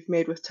progress we've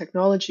made with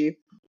technology.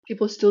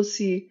 People still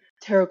see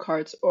tarot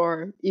cards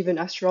or even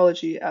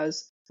astrology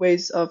as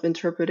ways of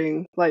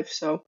interpreting life.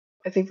 So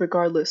I think,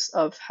 regardless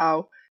of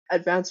how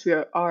advanced we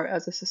are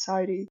as a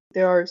society,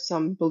 there are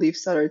some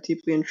beliefs that are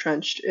deeply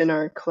entrenched in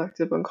our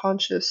collective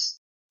unconscious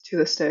to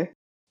this day.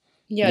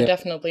 Yeah,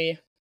 definitely.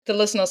 The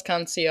listeners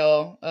can't see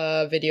our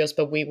videos,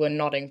 but we were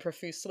nodding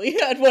profusely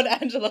at what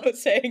Angela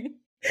was saying.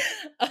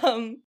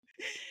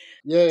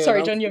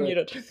 Sorry, John, you're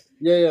muted.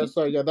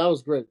 Sorry. Yeah, that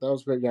was great.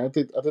 Yeah, I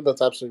think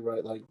that's absolutely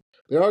right. Like,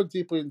 they are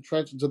deeply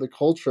entrenched into the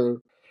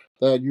culture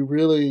that you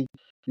really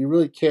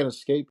can't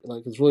escape.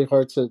 Like, it's really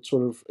hard to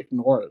sort of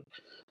ignore it.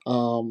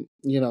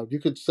 You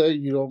could say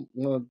you don't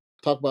want to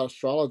talk about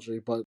astrology,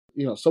 but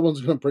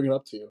someone's going to bring it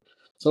up to you.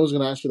 Someone's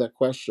going to ask you that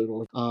question,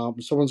 or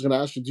someone's going to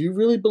ask you, "Do you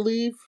really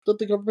believe that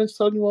the government's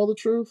telling you all the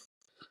truth?"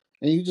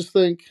 And you just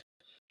think,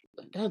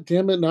 "God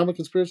damn it! Now I'm a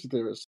conspiracy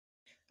theorist."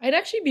 I'd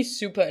actually be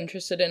super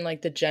interested in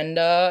like the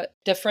gender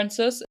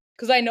differences,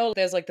 because I know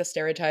there's like the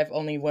stereotype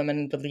only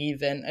women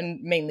believe in,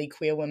 and mainly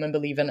queer women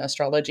believe in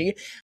astrology.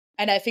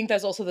 And I think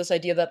there's also this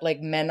idea that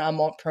like men are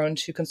more prone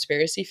to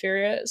conspiracy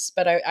theories,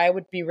 but I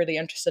would be really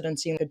interested in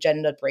seeing a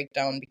gender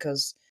breakdown,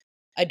 because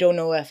I don't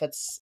know if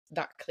it's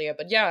that clear.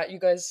 But yeah, you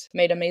guys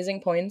made amazing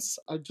points.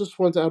 I just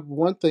want to add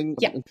one thing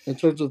in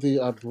terms of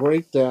the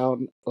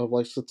breakdown of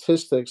like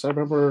statistics. I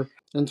remember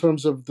in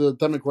terms of the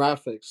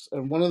demographics,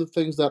 and one of the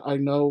things that I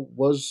know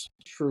was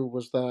true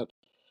was that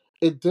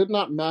it did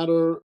not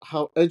matter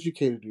how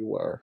educated you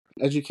were.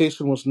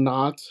 Education was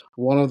not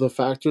one of the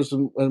factors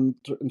in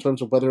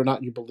terms of whether or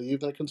not you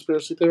believed in a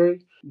conspiracy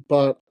theory,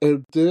 but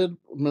it did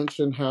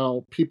mention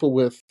how people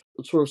with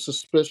sort of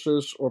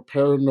suspicious or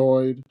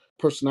paranoid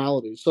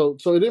personality. So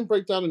it didn't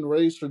break down in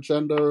race or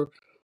gender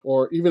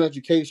or even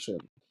education,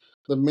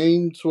 the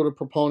main sort of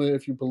proponent,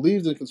 if you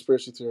believed in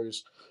conspiracy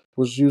theories,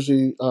 was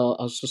usually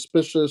a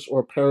suspicious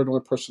or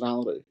paranoid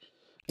personality.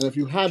 And if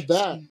you had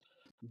that,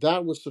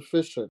 that was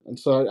sufficient. And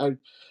so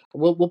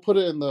we'll put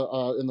it in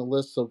the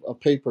list of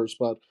papers,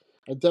 but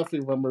I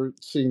definitely remember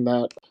seeing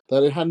that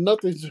it had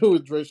nothing to do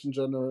with race and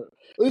gender,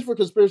 at least for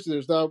conspiracy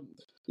theories. Now,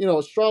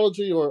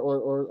 astrology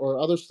or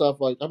other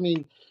stuff, like, I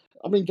mean,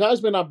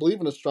 guys may not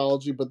believe in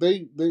astrology, but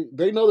they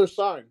know their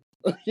sign.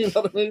 You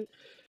know what I mean?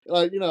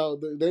 Like,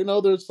 they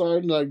know their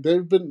sign. Like,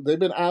 they've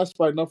been asked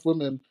by enough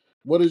women,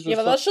 what is your Yeah,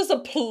 but sign? that's just a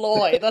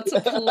ploy. That's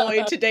a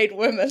ploy to date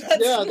women.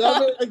 Yeah,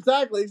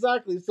 exactly.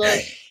 So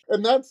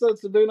in that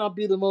sense, it may not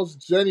be the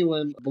most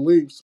genuine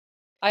beliefs.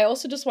 I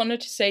also just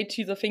wanted to say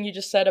to the thing you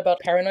just said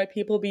about paranoid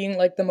people being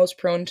like the most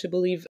prone to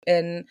believe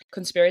in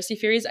conspiracy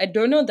theories. I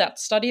don't know that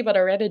study, but I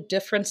read a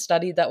different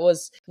study that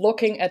was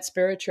looking at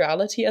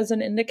spirituality as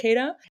an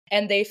indicator.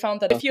 And they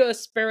found that if you're a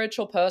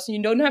spiritual person,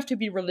 you don't have to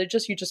be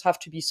religious, you just have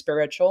to be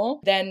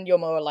spiritual, then you're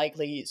more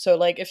likely. So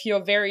like if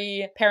you're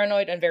very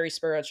paranoid and very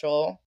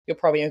spiritual, you're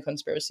probably a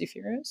conspiracy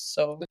theorist.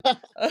 So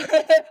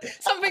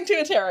something to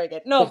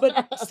interrogate. No,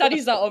 but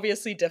studies are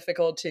obviously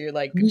difficult to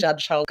like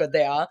judge how good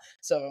they are.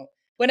 So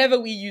whenever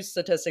we use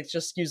statistics,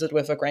 just use it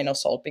with a grain of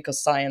salt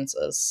because science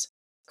is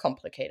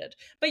complicated.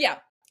 But yeah,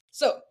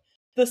 so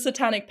the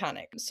Satanic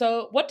Panic.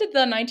 So what did the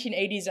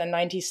 1980s and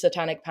 90s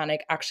Satanic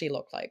Panic actually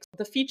look like?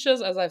 The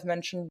features, as I've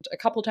mentioned a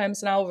couple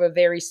times now, were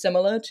very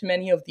similar to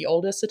many of the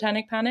older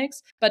Satanic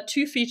Panics, but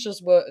two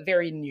features were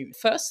very new.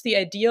 First, the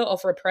idea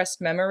of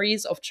repressed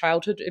memories of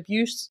childhood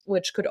abuse,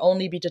 which could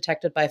only be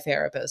detected by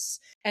therapists.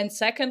 And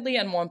secondly,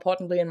 and more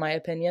importantly in my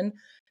opinion,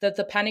 that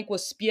the panic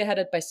was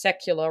spearheaded by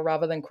secular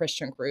rather than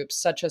Christian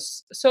groups, such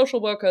as social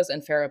workers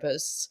and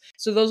therapists.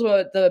 So those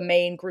were the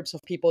main groups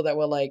of people that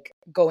were like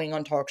going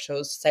on talk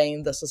shows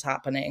saying this is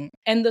happening.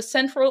 And the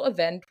central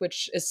event,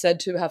 which is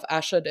said to have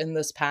ushered in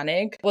this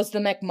panic, was the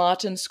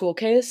McMartin school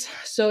case.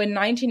 So in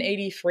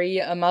 1983,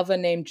 a mother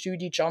named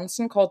Judy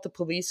Johnson called the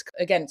police,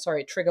 again,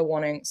 sorry, trigger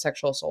warning,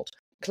 sexual assault,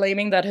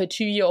 claiming that her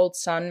 2-year-old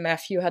son,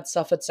 Matthew, had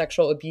suffered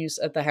sexual abuse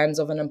at the hands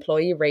of an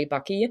employee, Ray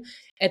Bucky,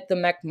 at the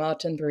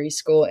McMartin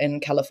Preschool in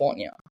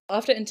California.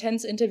 After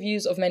intense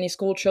interviews of many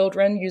school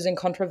children using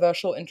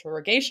controversial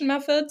interrogation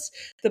methods,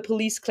 the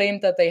police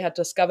claimed that they had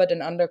discovered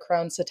an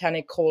underground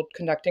satanic cult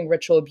conducting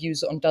ritual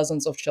abuse on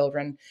dozens of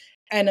children.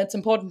 And it's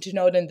important to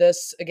note in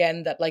this,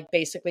 again, that like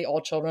basically all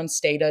children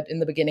stated in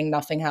the beginning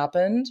nothing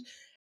happened.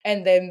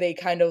 And then they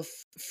kind of,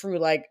 through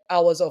like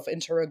hours of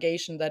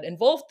interrogation that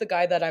involved the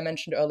guy that I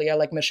mentioned earlier,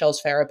 like Michelle's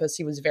therapist,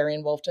 he was very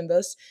involved in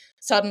this.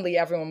 Suddenly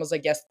everyone was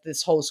like, yes,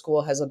 this whole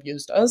school has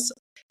abused us.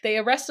 They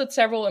arrested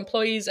several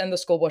employees and the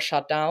school was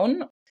shut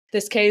down.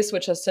 This case,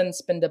 which has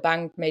since been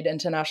debunked, made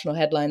international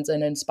headlines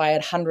and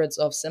inspired hundreds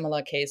of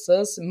similar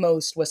cases.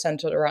 Most were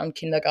centered around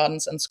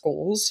kindergartens and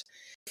schools.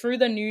 Through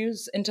the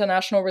news,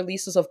 international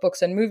releases of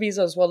books and movies,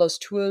 as well as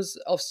tours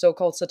of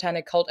so-called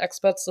satanic cult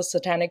experts, the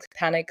Satanic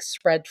Panic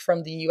spread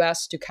from the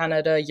US to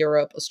Canada,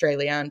 Europe,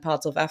 Australia, and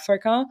parts of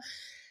Africa.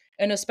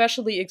 An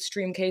especially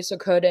extreme case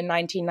occurred in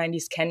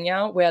 1990s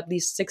Kenya, where at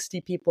least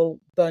 60 people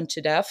burned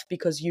to death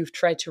because youth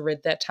tried to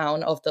rid their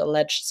town of the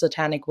alleged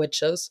satanic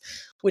witches,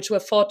 which were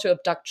thought to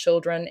abduct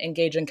children,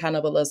 engage in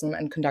cannibalism,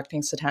 and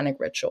conducting satanic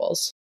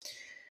rituals.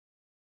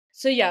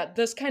 So yeah,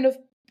 this kind of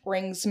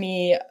brings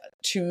me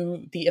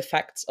to the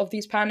effects of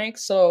these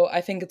panics. So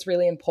I think it's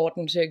really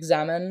important to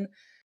examine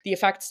the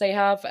effects they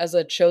have, as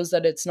it shows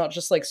that it's not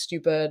just like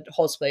stupid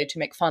horseplay to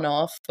make fun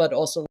of, but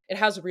also it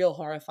has real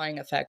horrifying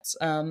effects.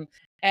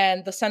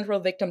 And the central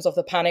victims of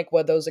the panic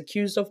were those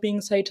accused of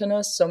being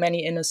Satanists. So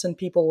many innocent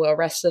people were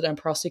arrested and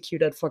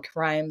prosecuted for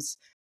crimes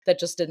that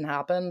just didn't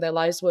happen. Their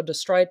lives were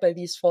destroyed by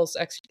these false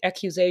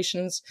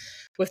accusations,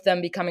 with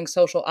them becoming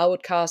social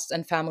outcasts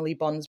and family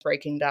bonds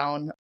breaking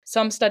down.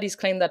 Some studies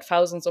claim that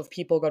thousands of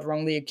people got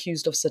wrongly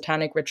accused of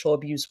satanic ritual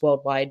abuse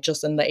worldwide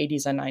just in the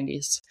 80s and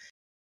 90s.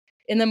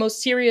 In the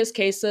most serious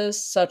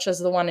cases, such as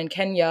the one in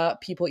Kenya,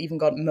 people even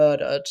got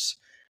murdered.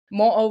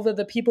 Moreover,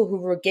 the people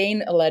who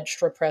regain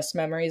alleged repressed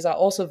memories are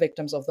also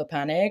victims of the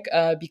panic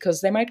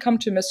because they might come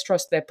to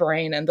mistrust their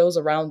brain and those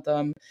around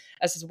them,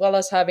 as well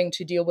as having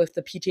to deal with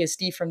the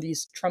PTSD from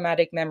these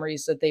traumatic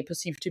memories that they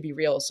perceive to be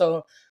real.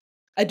 So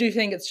I do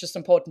think it's just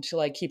important to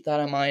like keep that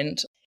in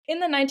mind. In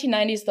the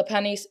 1990s,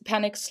 the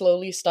panic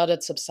slowly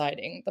started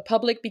subsiding. The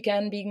public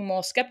began being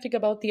more skeptic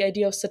about the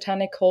idea of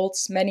satanic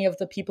cults. Many of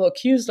the people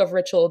accused of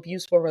ritual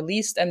abuse were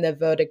released and their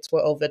verdicts were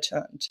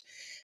overturned.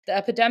 The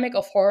epidemic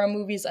of horror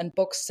movies and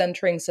books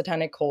centering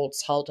satanic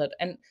cults halted.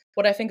 And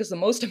what I think is the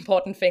most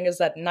important thing is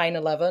that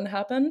 9/11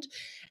 happened,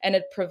 and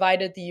it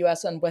provided the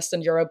US and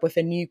Western Europe with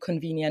a new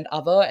convenient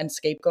other and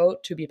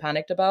scapegoat to be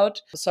panicked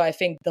about. So I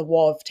think the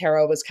War of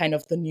Terror was kind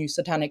of the new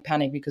satanic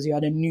panic because you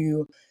had a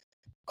new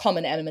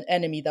common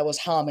enemy that was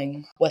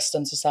harming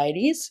Western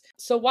societies.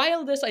 So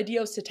while this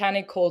idea of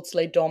satanic cults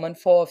lay dormant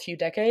for a few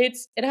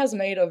decades, it has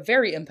made a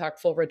very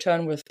impactful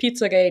return with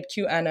Pizzagate,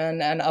 QAnon,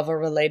 and other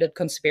related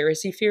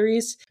conspiracy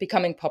theories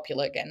becoming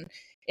popular again.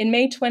 In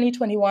May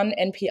 2021,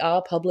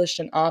 NPR published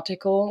an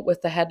article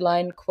with the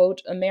headline,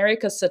 quote,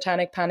 "America's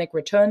Satanic Panic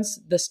Returns,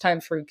 this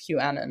time through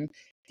QAnon."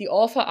 The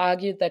author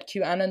argued that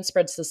QAnon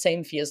spreads the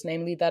same fears,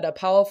 namely that a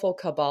powerful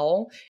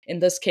cabal, in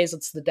this case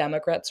it's the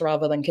Democrats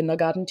rather than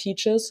kindergarten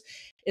teachers,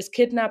 is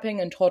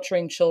kidnapping and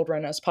torturing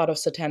children as part of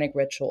satanic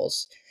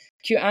rituals.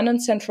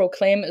 QAnon's central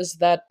claim is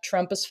that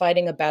Trump is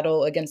fighting a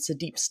battle against the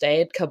deep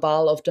state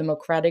cabal of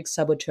democratic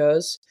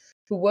saboteurs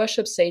who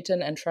worship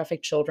Satan and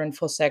traffic children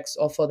for sex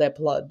or for their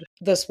blood.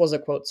 This was a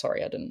quote,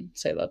 sorry, I didn't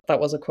say that. That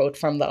was a quote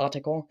from the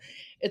article.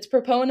 Its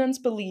proponents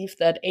believe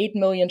that 8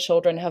 million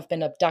children have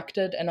been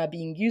abducted and are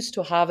being used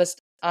to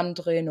harvest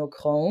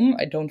adrenochrome,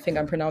 I don't think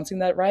I'm pronouncing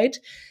that right,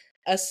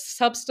 a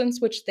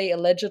substance which they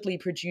allegedly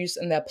produce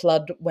in their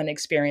blood when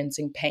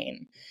experiencing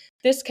pain.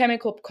 This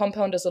chemical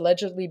compound is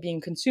allegedly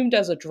being consumed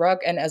as a drug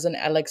and as an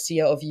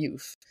elixir of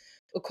youth.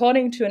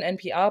 According to an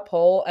NPR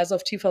poll, as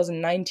of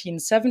 2019,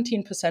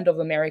 17% of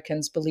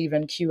Americans believe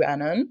in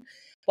QAnon,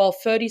 while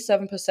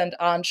 37%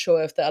 aren't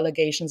sure if the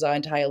allegations are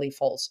entirely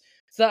false.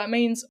 So that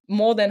means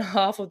more than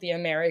half of the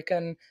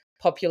American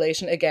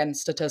population, again,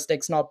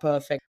 statistics not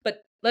perfect,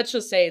 but let's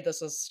just say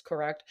this is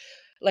correct,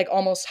 like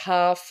almost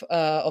half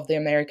of the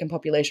American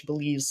population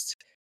believes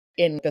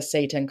in the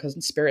Satan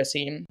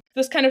conspiracy.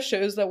 This kind of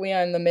shows that we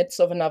are in the midst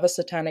of another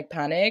satanic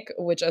panic,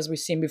 which, as we've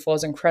seen before,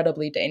 is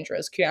incredibly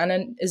dangerous.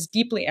 QAnon is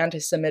deeply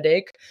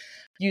anti-Semitic,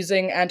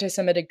 using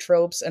anti-Semitic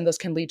tropes, and this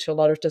can lead to a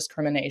lot of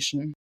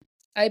discrimination.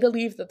 I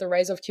believe that the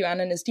rise of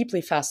QAnon is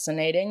deeply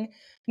fascinating,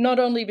 not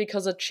only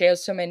because it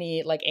shares so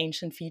many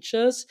ancient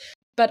features,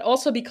 but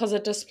also because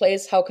it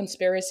displays how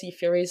conspiracy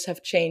theories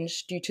have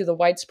changed due to the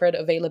widespread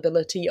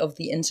availability of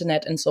the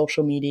internet and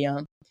social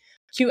media.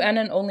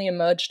 QAnon only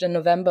emerged in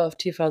November of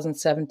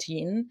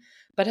 2017,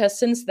 but has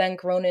since then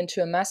grown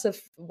into a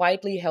massive,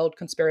 widely held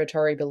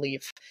conspiratory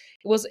belief.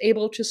 It was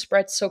able to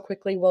spread so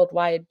quickly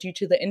worldwide due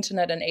to the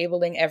internet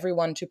enabling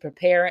everyone to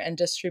prepare and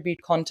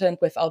distribute content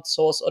without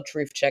source or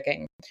truth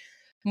checking.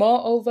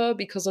 Moreover,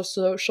 because of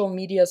social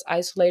media's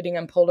isolating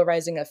and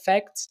polarizing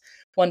effects,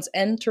 once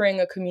entering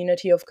a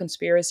community of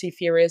conspiracy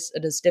theorists,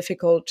 it is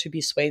difficult to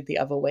be swayed the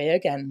other way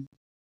again.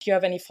 Do you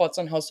have any thoughts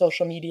on how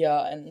social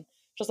media and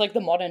just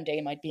the modern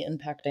day might be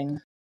impacting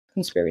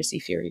conspiracy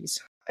theories?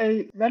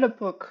 I read a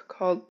book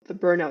called The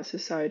Burnout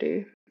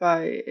Society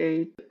by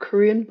a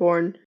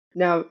Korean-born,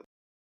 now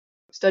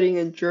studying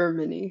in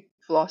Germany,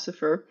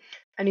 philosopher,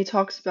 and he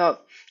talks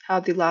about how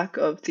the lack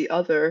of the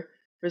other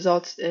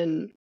results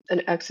in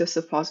an excess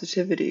of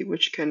positivity,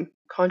 which can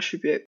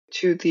contribute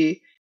to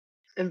the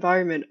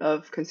environment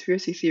of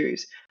conspiracy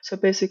theories. So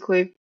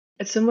basically,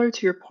 it's similar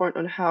to your point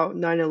on how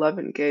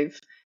 9/11 gave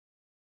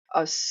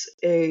us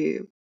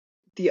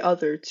the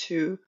other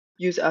to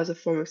use as a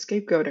form of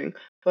scapegoating.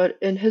 But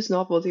in his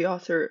novel, the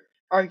author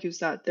argues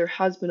that there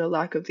has been a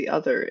lack of the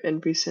other in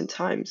recent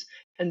times,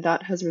 and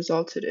that has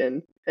resulted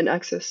in an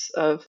excess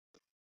of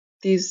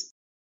these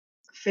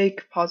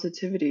fake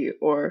positivity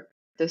or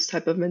this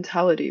type of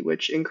mentality,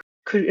 which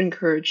could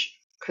encourage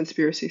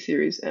conspiracy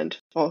theories and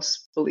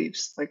false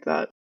beliefs like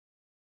that.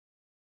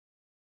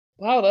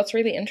 Wow, that's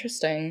really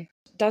interesting.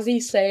 Does he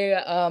say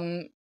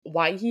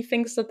why he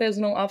thinks that there's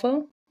no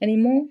other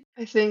anymore?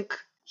 I think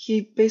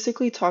he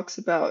basically talks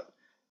about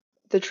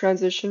the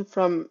transition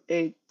from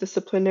a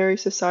disciplinary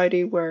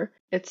society where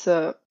it's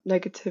a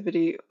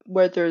negativity,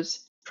 where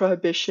there's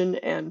prohibition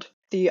and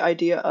the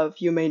idea of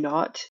you may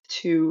not,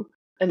 to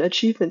an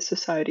achievement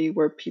society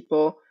where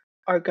people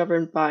are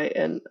governed by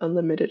an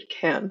unlimited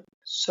can.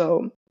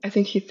 So I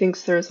think he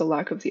thinks there is a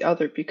lack of the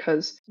other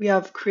because we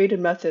have created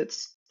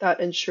methods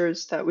that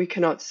ensures that we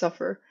cannot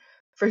suffer.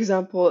 For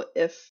example,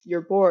 if you're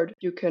bored,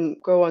 you can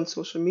go on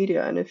social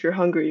media, and if you're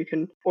hungry, you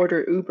can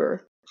order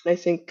Uber. And I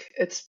think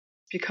it's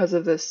because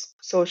of this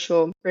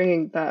social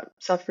bringing that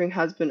suffering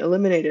has been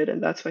eliminated,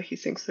 and that's why he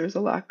thinks there's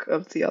a lack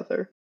of the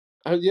other.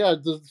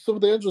 Some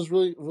of the answers is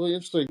really, really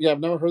interesting. Yeah, I've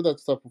never heard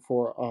that stuff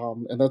before.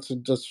 And that's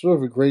just sort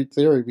of a great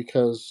theory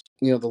because,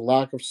 the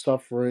lack of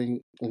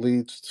suffering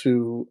leads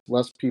to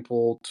less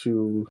people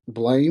to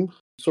blame.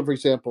 So, for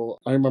example,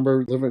 I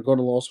remember going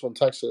to law school in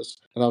Texas,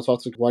 and I was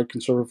talking to white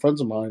conservative friends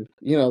of mine.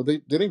 They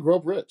didn't grow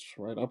up rich,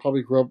 right? I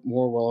probably grew up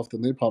more well off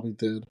than they probably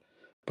did.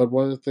 But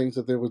one of the things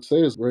that they would say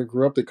is where they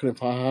grew up, they couldn't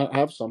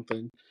have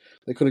something.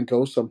 They couldn't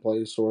go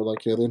someplace, or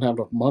they didn't have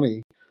enough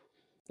money.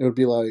 It would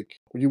be like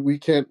we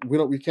can't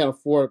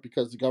afford it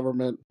because the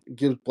government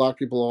gives black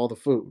people all the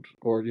food,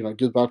 or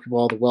gives black people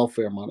all the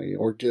welfare money,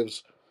 or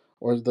does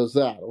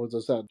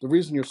that. The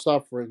reason you're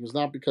suffering is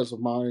not because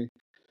of my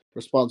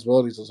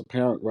responsibilities as a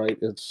parent, right?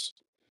 It's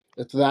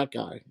that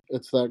guy.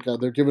 It's that guy.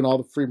 They're giving all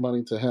the free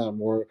money to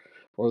him, or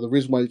the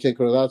reason why you can't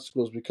go to that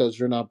school is because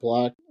you're not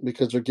black,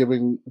 because they're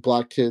giving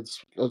black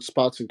kids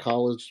spots in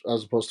college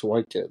as opposed to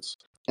white kids.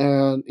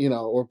 And,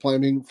 or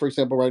blaming, for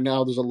example, right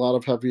now there's a lot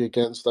of heavy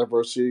against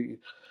diversity,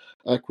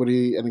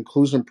 equity, and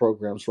inclusion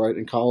programs, right,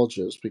 in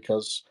colleges,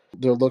 because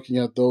they're looking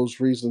at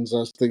those reasons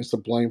as things to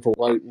blame for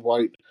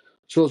white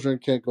children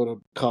can't go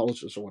to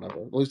colleges or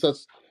whatever. At least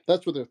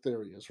That's what their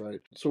theory is, right?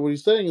 So what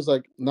he's saying is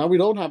like, now we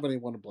don't have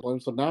anyone to blame.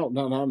 So now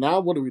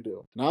what do we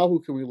do? Now who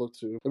can we look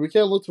to? And we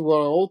can't look to what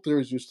our old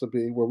theories used to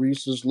be, where we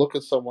used to just look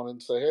at someone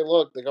and say, hey,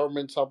 look, the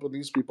government's helping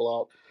these people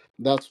out.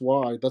 That's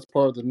why. That's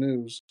part of the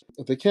news.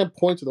 If they can't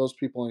point to those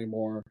people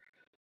anymore,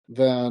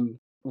 then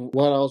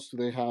what else do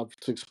they have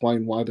to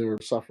explain why they're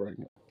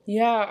suffering?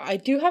 Yeah, I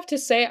do have to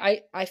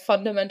say, I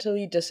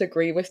fundamentally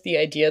disagree with the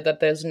idea that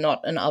there's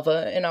not an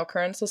other in our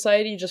current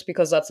society, just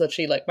because that's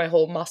actually like my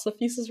whole master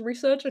thesis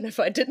research. And if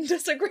I didn't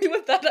disagree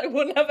with that, I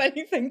wouldn't have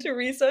anything to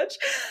research.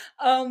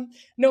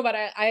 No, but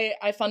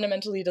I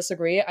fundamentally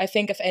disagree. I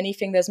think, if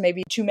anything, there's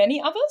maybe too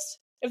many others,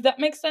 if that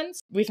makes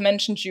sense. We've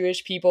mentioned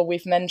Jewish people,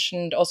 we've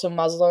mentioned also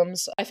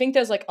Muslims. I think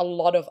there's like a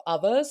lot of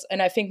others, and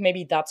I think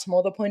maybe that's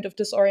more the point of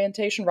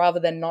disorientation rather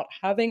than not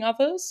having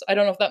others. I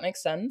don't know if that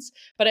makes sense.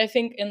 But I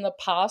think in the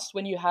past,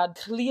 when you had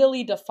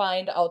clearly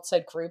defined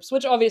outside groups,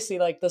 which obviously,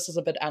 like, this is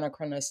a bit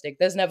anachronistic,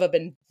 there's never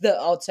been the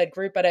outside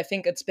group, but I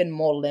think it's been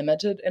more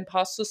limited in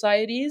past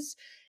societies.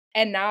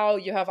 And now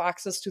you have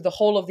access to the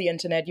whole of the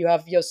internet. You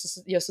have your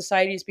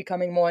society is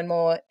becoming more and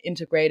more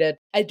integrated.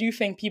 I do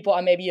think people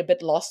are maybe a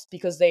bit lost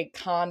because they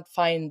can't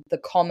find the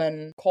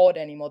common chord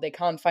anymore. They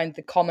can't find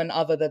the common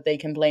other that they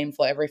can blame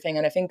for everything.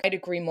 And I think I'd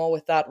agree more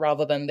with that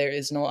rather than there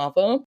is no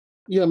other.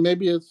 Yeah,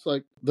 maybe it's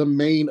like the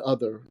main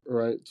other,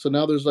 right? So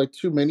now there's like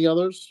too many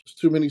others,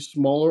 too many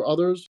smaller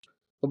others,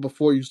 but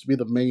before it used to be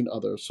the main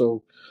other.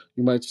 So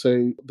you might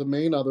say the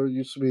main other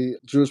used to be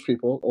Jewish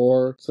people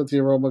or Sinti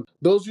and Roma.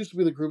 Those used to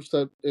be the groups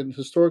that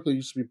historically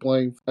used to be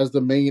blamed as the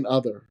main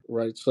other,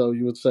 right? So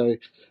you would say,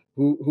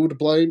 who to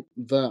blame?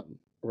 Them,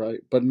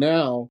 right? But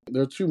now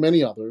there are too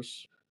many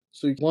others.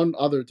 So one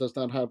other does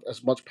not have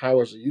as much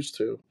power as it used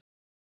to.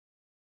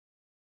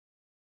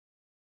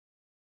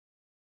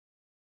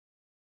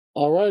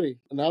 Alrighty,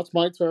 now it's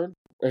my turn.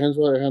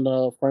 Angela and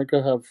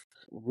Franca have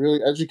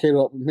really educated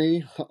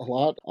me a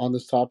lot on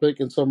this topic,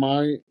 and so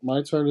my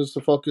turn is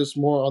to focus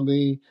more on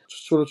the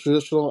sort of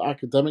traditional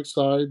academic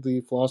side,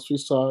 the philosophy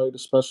side,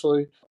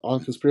 especially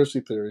on conspiracy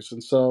theories.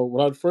 And so,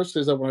 what I'd first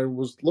say is that when I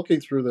was looking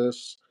through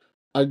this,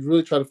 I'd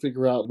really try to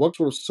figure out what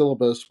sort of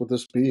syllabus would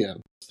this be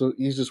in. It's the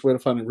easiest way to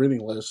find a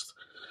reading list,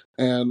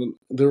 and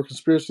there were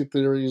conspiracy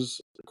theories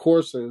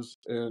courses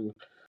in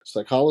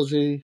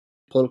psychology,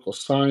 political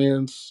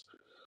science,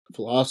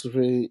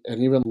 philosophy,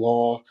 and even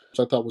law, which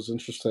I thought was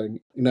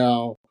interesting.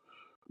 Now,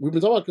 we've been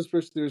talking about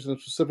conspiracy theories in a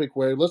specific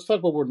way. Let's talk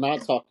about what we're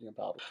not talking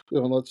about.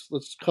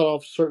 Let's cut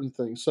off certain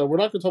things. So we're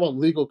not going to talk about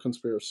legal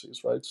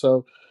conspiracies, right?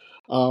 So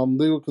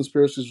legal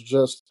conspiracies are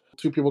just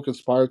two people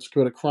conspired to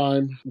commit a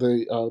crime.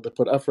 They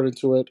put effort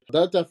into it.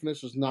 That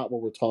definition is not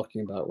what we're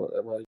talking about,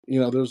 right?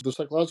 There's the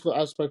psychological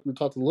aspect we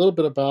talked a little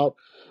bit about.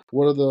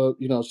 What are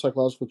the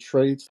psychological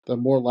traits that are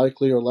more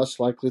likely or less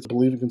likely to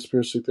believe in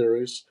conspiracy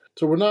theories?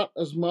 So we're not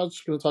as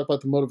much going to talk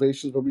about the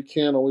motivations, but we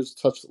can always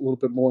touch a little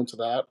bit more into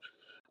that.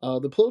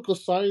 The political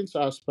science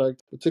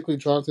aspect, particularly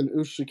Jonathan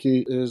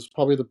Ushiki, is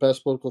probably the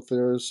best political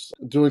theorist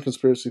doing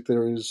conspiracy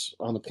theories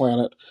on the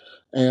planet.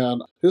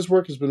 And his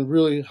work has been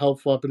really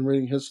helpful. I've been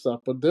reading his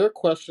stuff. But their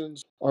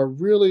questions are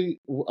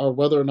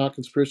whether or not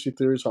conspiracy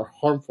theories are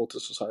harmful to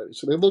society.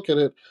 So they look at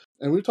it,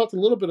 and we've talked a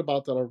little bit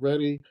about that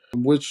already,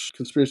 which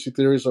conspiracy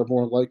theories are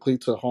more likely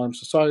to harm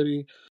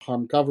society,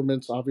 harm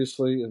governments,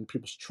 obviously, and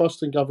people's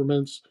trust in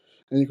governments.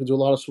 And you can do a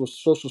lot of sort of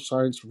social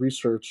science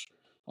research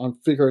on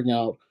figuring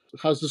out,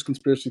 how's this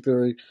conspiracy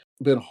theory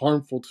been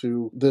harmful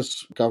to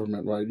this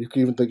government, right? You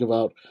can even think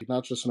about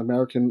not just in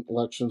American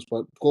elections,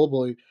 but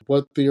globally,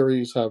 what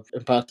theories have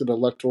impacted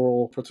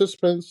electoral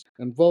participants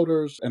and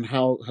voters, and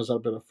how has that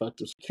been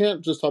effective? So you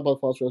can't just talk about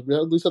philosophy. We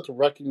at least have to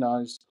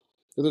recognize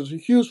that there's a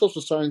huge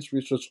social science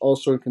research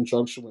also in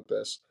conjunction with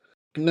this.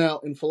 Now,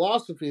 in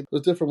philosophy,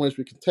 there's different ways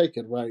we can take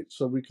it, right?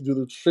 So we can do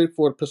the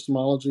straightforward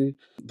epistemology,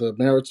 the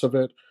merits of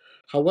it.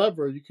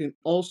 However, you can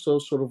also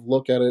sort of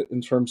look at it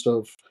in terms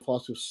of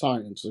philosophy of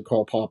science and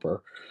Karl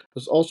Popper.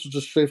 There's also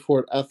just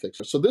straightforward ethics.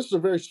 So this is a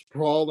very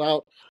sprawled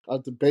out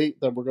debate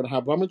that we're going to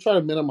have, but I'm going to try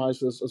to minimize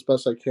this as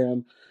best I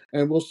can.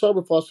 And we'll start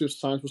with philosophy of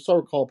science. We'll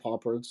start with Karl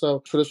Popper. And so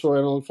traditional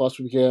analytic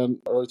philosophy began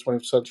early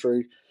 20th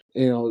century.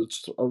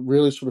 It's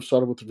really sort of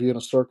started with the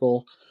Vienna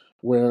Circle,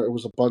 where it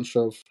was a bunch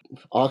of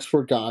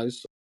Oxford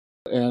guys.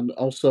 And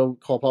also,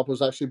 Karl Popper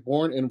was actually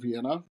born in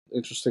Vienna,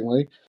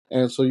 interestingly.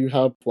 And so you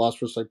have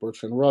philosophers like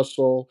Bertrand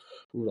Russell,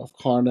 Rudolf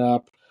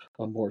Carnap,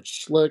 Moritz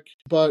Schlick.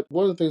 But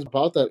one of the things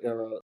about that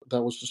era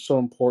that was just so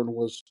important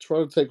was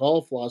trying to take all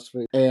of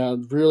philosophy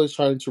and really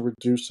trying to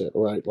reduce it,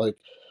 right? Like,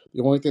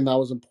 the only thing that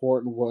was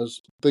important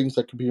was things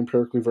that could be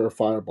empirically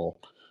verifiable,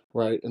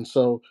 right? And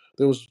so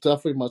there was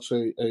definitely much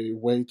a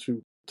way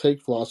to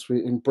take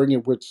philosophy and bring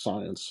it with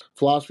science.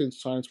 Philosophy and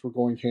science were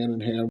going hand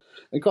in hand.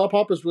 And Karl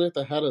Popper's really at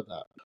the head of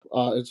that.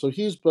 And so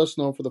he's best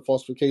known for the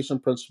falsification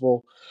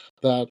principle,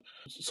 that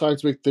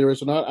scientific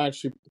theories are not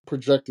actually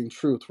projecting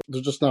truth. They're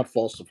just not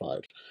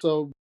falsified.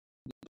 So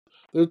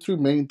There are two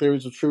main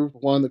theories of truth.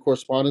 One, the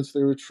correspondence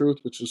theory of truth,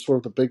 which is sort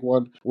of the big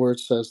one, where it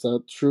says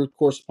that truth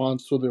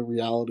corresponds to the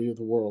reality of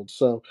the world.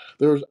 So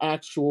there's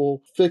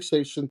actual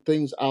fixation,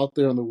 things out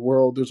there in the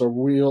world. There's a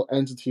real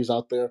entities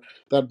out there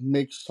that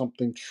make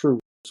something true.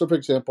 So, for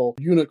example,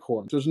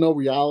 unicorns. There's no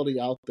reality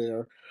out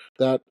there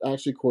that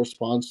actually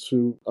corresponds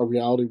to a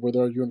reality where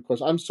there are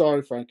unicorns. I'm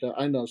sorry, Franca.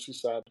 I know,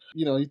 she's sad.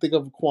 You think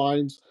of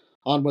Aquinas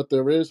on what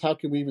there is. How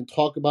can we even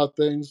talk about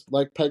things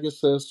like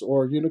Pegasus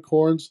or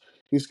unicorns?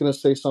 He's going to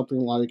say something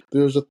like,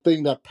 there's a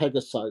thing that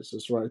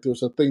Pegasizes, right?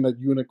 There's a thing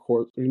that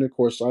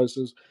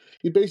unicornizes.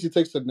 He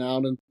basically takes a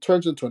noun and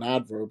turns it into an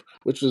adverb,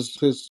 which is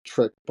his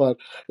trick. But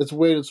it's a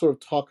way to sort of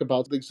talk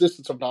about the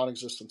existence of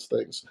non-existence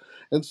things.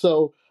 And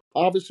so,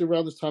 obviously,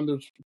 around this time,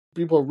 there's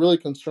people are really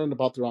concerned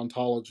about their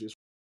ontologies.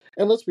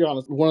 And let's be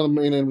honest, one of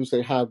the main enemies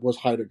they had was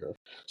Heidegger.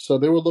 So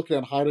they were looking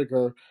at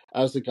Heidegger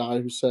as the guy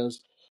who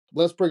says,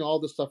 let's bring all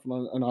this stuff in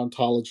an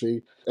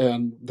ontology,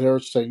 and they're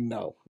saying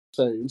no.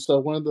 And so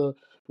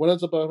what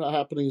ends up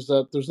happening is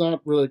that there's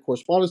not really a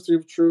correspondence theory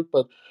of truth,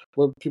 but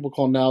what people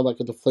call now like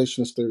a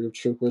deflationist theory of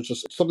truth, where it's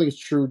just something is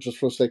true just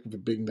for the sake of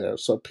it being there.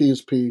 So P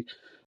is P,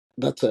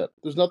 that's it.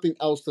 There's nothing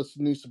else that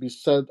needs to be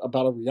said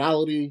about a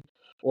reality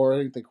or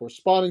anything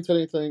corresponding to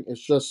anything.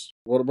 It's just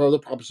whatever the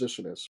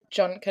proposition is.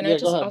 John, can I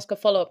just ask a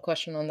follow-up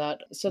question on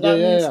that? So that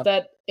means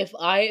that if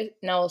I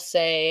now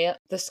say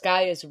the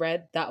sky is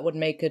red, that would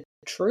make it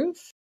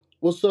truth?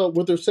 Well, so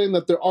what they're saying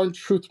that there aren't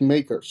truth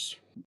makers.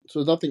 So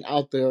there's nothing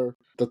out there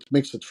that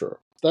makes it true.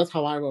 That's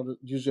how I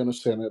usually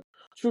understand it.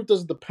 Truth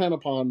doesn't depend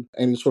upon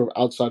any sort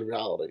of outside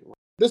reality.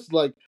 This is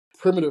like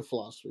primitive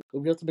philosophy.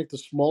 We have to make the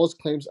smallest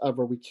claims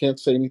ever. We can't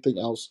say anything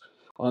else.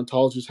 Our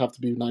ontologies have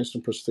to be nice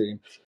and pristine,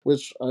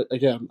 which,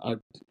 again,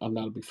 I'm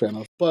not a big fan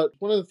of. But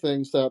one of the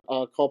things that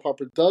Karl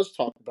Popper does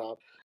talk about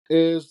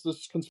is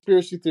this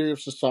conspiracy theory of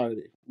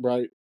society,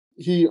 right?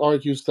 He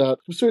argues that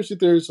conspiracy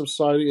theories of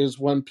society is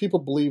when people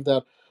believe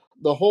that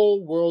the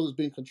whole world is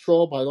being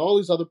controlled by all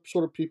these other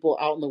sort of people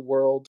out in the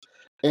world.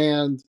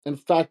 And in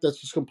fact,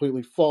 that's just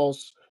completely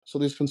false. So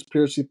this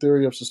conspiracy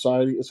theory of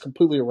society is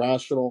completely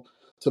irrational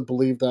to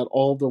believe that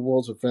all of the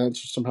world's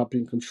events are somehow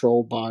being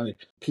controlled by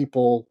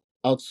people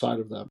outside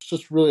of them. It's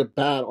just really a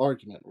bad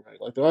argument, right?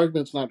 Like the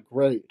argument's not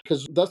great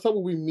because that's not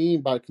what we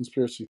mean by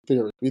conspiracy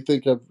theory. We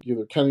think of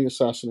either Kennedy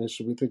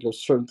assassination, we think of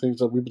certain things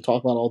that we've been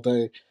talking about all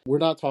day. We're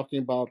not talking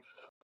about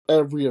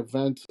every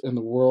event in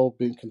the world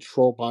being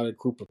controlled by a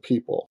group of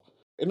people.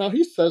 And now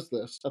he says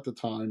this at the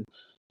time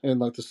in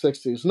like the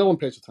 60s. No one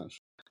pays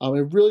attention.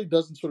 It really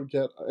doesn't sort of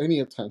get any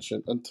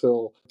attention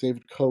until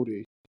David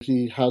Cody.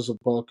 He has a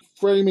book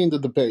framing the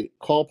debate.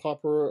 Karl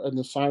Popper and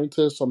the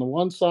scientists on the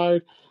one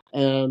side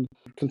and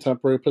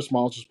contemporary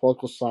epistemology,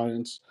 political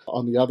science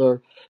on the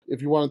other.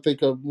 If you want to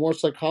think of more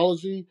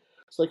psychology,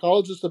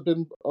 psychologists have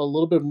been a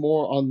little bit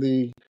more on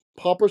the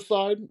Popper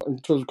side in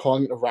terms of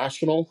calling it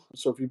irrational.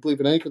 So if you believe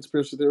in any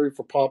conspiracy theory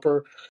for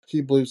Popper,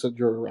 he believes that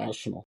you're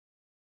irrational.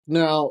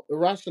 Now,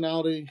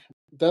 irrationality,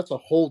 that's a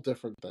whole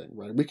different thing,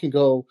 right? We can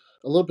go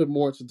a little bit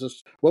more into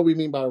just what we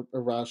mean by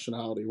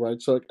irrationality,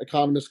 right? So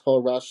economists call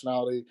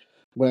irrationality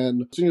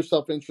when it's in your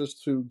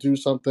self-interest to do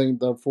something,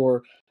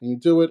 therefore, when you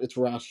do it, it's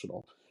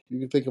rational. You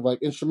can think of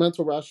like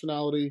instrumental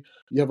rationality.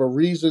 You have a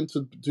reason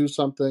to do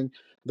something,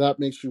 that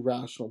makes you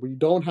rational. When you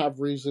don't have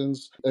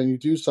reasons and you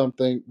do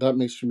something, that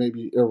makes you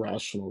maybe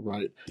irrational,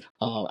 right?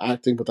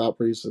 Acting without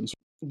reasons.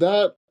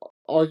 That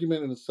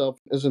argument in itself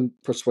isn't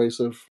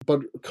persuasive,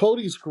 but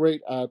Cody's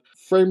great at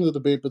framing the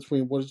debate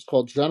between what is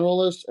called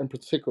generalists and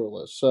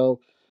particularists. So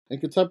in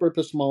contemporary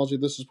epistemology,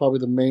 this is probably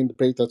the main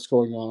debate that's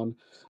going on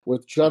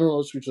with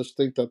generalists who just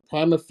think that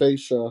prima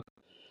facie,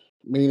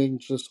 meaning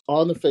just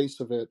on the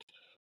face of it,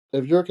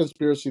 if you're a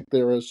conspiracy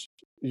theorist,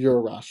 you're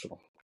irrational.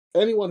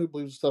 Anyone who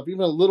believes stuff,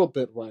 even a little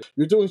bit right,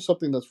 you're doing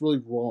something that's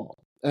really wrong.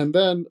 And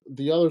then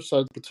the other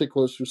side, the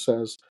particularist, who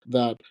says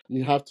that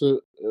you have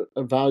to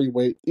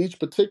evaluate each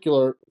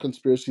particular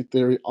conspiracy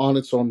theory on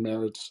its own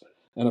merits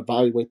and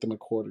evaluate them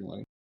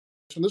accordingly.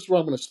 And this is where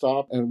I'm going to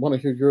stop and want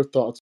to hear your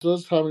thoughts.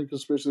 Does having a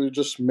conspiracy theory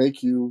just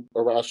make you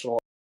irrational?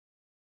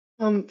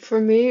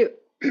 For me,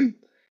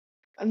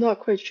 I'm not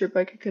quite sure, but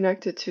I could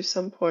connect it to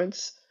some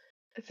points.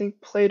 I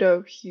think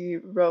Plato, he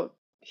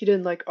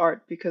didn't like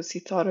art because he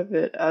thought of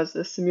it as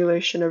a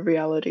simulation of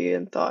reality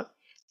and thought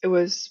it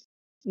was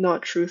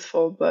not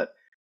truthful. But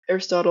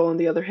Aristotle, on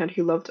the other hand,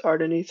 he loved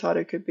art and he thought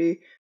it could be a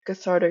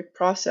cathartic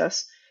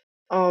process.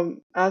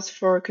 As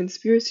for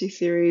conspiracy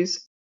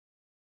theories,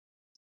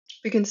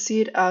 we can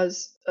see it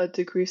as a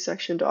degree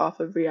sectioned off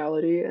of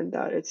reality and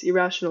that it's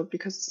irrational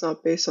because it's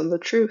not based on the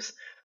truth.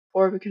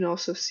 Or we can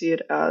also see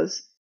it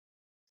as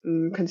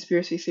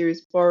conspiracy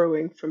theories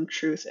borrowing from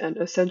truth and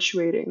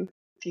accentuating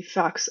the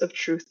facts of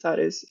truth that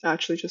is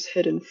actually just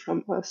hidden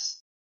from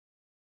us.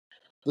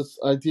 This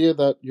idea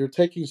that you're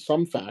taking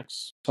some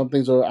facts, some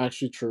things are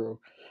actually true,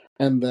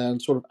 and then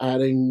sort of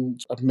adding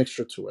a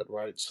mixture to it,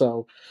 right?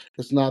 So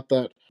it's not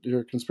that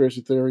your conspiracy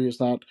theory is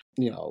not,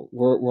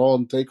 we're all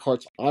in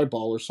Descartes'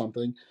 eyeball or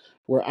something.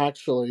 We're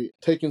actually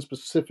taking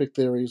specific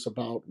theories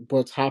about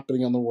what's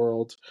happening in the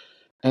world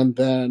and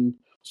then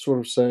sort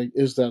of saying,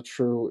 is that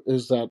true?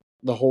 Is that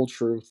the whole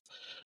truth?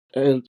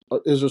 And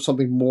is there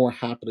something more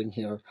happening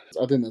here?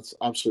 I think that's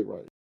absolutely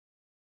right.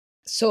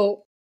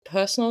 So,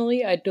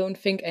 personally, I don't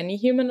think any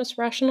human is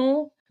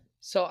rational.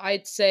 So,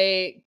 I'd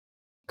say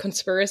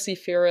conspiracy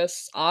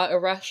theorists are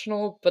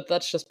irrational, but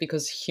that's just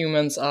because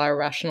humans are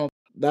irrational.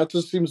 That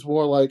just seems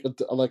more like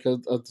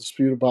a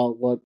dispute about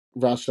what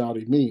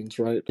rationality means,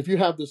 right? If you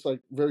have this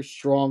like very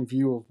strong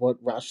view of what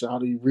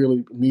rationality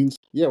really means,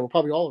 yeah, we're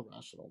probably all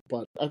irrational.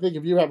 But I think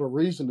if you have a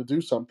reason to do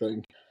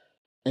something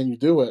and you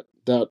do it,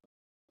 that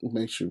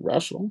makes you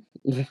rational.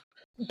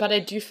 But I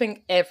do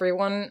think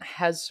everyone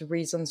has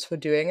reasons for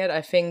doing it.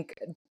 I think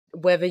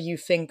whether you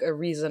think a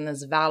reason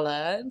is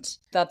valid,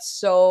 that's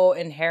so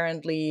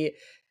inherently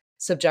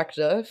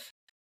subjective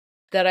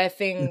that I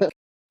think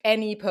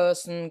any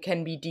person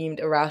can be deemed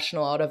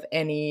irrational out of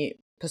any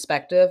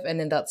perspective. And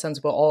in that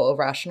sense, we're all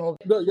irrational.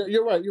 No,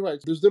 you're right. You're right.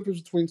 There's a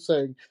difference between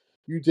saying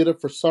you did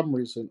it for some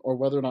reason or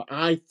whether or not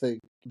I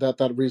think that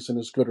that reason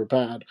is good or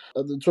bad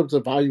in terms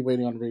of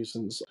evaluating on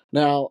reasons.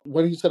 Now,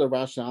 when he said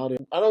irrationality,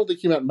 I don't think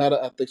he meant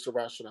meta ethics or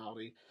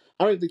rationality.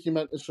 I don't think he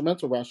meant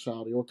instrumental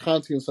rationality or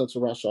Kantian sense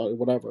of rationality,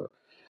 whatever.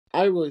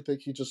 I really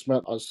think he just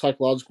meant a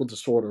psychological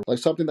disorder, like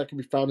something that can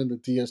be found in the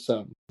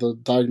DSM, the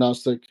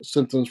diagnostic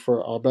symptoms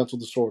for mental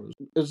disorders.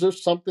 Is there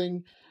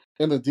something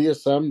in the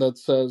DSM that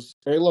says,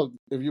 hey, look,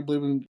 if you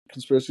believe in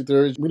conspiracy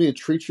theories, we need to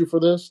treat you for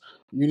this?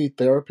 You need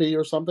therapy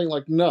or something?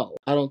 Like, no,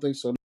 I don't think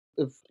so.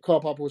 If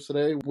Karl Popper was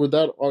today, would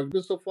that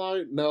argument still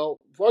fly? No.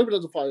 The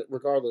argument doesn't fly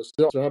regardless.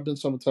 There have been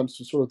some attempts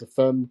to sort of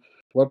defend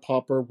what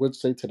Popper would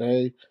say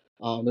today.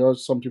 There are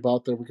some people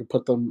out there, we could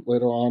put them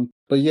later on.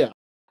 But yeah,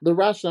 the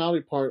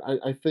rationality part,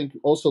 I think,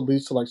 also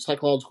leads to like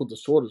psychological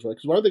disorders, right?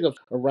 Because when I think of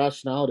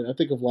irrationality, I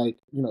think of like,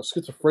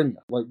 schizophrenia.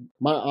 Like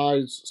my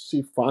eyes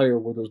see fire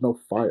where there's no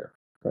fire,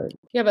 right?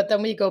 Yeah, but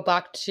then we go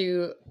back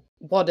to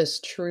what is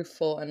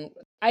truthful. And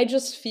I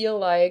just feel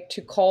like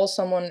to call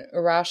someone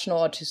irrational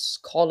or to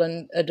call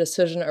a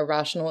decision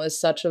irrational is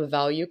such a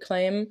value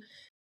claim.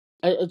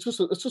 It's just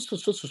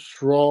a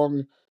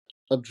strong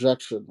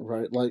objection,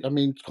 right? Like, I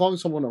mean, calling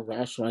someone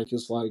irrational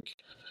is like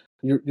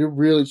you're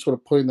really sort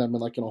of putting them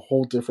in a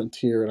whole different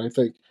tier. And I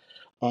think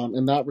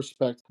in that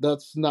respect,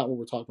 that's not what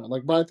we're talking about.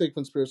 Like when I think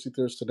conspiracy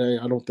theorists today,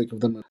 I don't think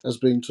of them as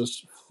being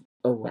just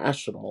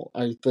irrational.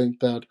 I think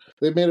that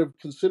they may have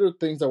considered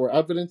things that were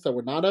evidence that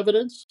were not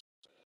evidence,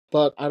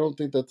 but I don't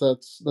think that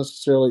that's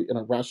necessarily an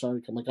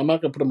irrationality. Like I'm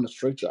not going to put them in a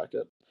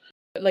straitjacket.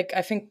 Like,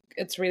 I think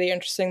it's really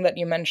interesting that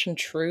you mentioned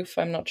truth.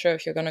 I'm not sure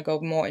if you're going to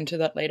go more into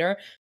that later,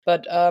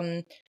 but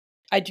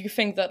I do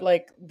think that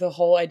like the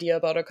whole idea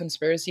about a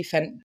conspiracy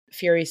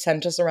theory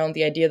centers around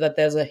the idea that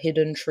there's a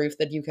hidden truth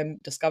that you can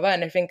discover.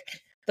 And I think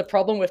the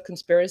problem with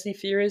conspiracy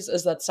theories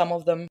is that some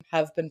of them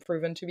have been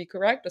proven to be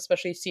correct,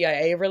 especially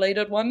CIA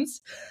related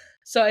ones.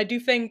 So I do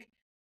think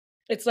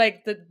it's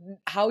like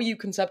how you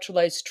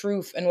conceptualize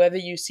truth and whether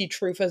you see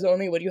truth as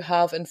only what you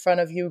have in front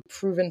of you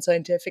proven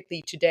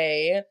scientifically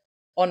today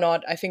or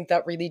not. I think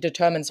that really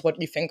determines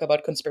what you think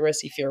about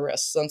conspiracy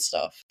theorists and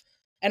stuff.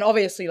 And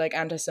obviously, like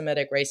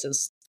anti-Semitic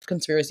racist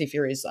conspiracy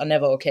theories are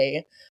never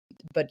okay.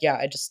 But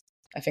yeah,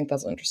 I think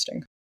that's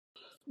interesting.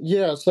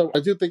 Yeah, so I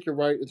do think you're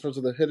right in terms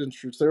of the hidden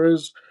truths. There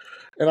is,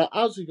 and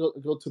I'll actually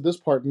go to this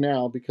part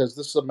now because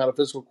this is a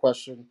metaphysical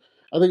question.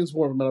 I think it's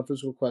more of a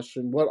metaphysical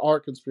question. What are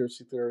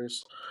conspiracy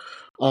theories?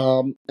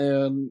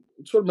 And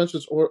sort of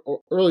mentioned this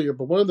earlier,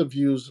 but one of the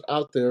views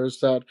out there is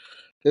that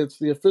it's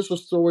the official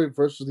story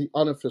versus the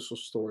unofficial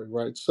story,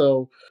 right?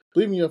 So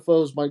believing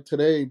UFOs might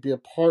today be a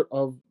part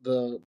of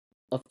the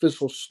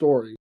official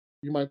story.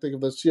 You might think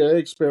of the CIA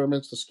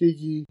experiments, the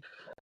Tuskegee,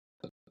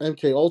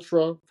 MK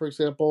Ultra, for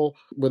example,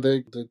 where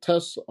they did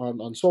tests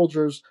on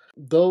soldiers.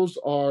 Those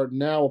are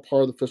now a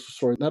part of the official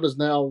story. That is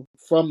now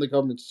from the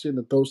government seeing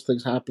that those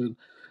things happen.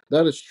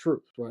 That is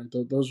truth, right?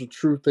 Those are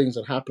true things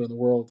that happen in the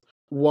world.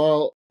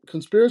 While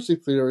conspiracy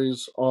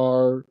theories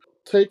are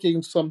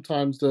taking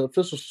sometimes the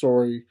official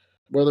story,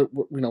 whether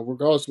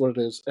regardless of what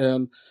it is,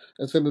 and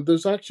saying that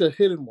there's actually a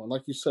hidden one,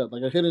 like you said,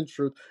 like a hidden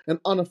truth, an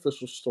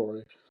unofficial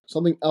story,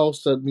 something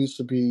else that needs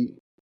to be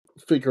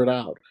figured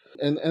out.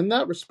 And in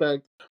that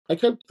respect, I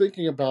kept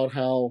thinking about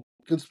how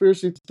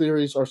conspiracy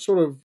theories are sort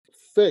of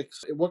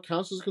fixed. What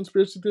counts as a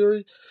conspiracy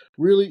theory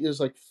really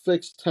is like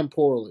fixed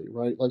temporally,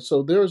 right? Like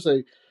so there's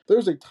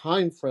a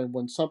time frame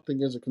when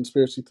something is a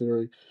conspiracy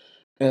theory,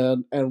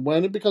 and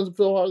when it becomes a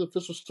part of the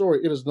official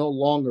story, it is no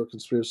longer a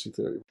conspiracy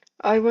theory.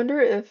 I wonder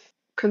if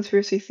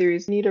conspiracy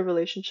theories need a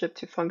relationship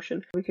to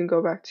function. We can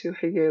go back to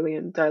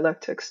Hegelian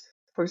dialectics.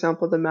 For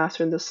example, the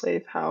master and the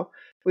slave, how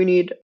we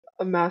need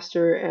a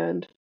master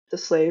and the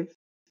slave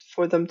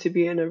for them to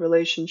be in a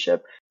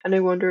relationship. And I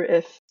wonder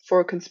if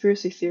for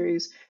conspiracy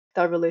theories,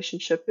 that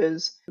relationship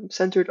is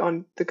centered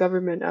on the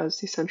government as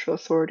the central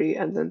authority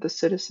and then the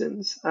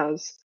citizens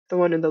as the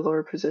one in the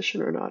lower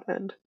position or not.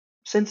 And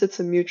since it's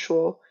a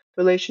mutual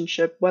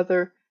relationship,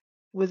 whether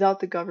without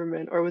the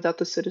government or without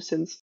the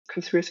citizens,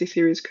 conspiracy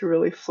theories could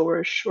really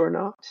flourish or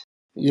not.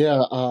 Yeah,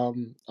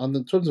 on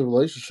the terms of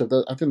relationship,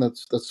 I think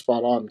that's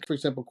spot on. For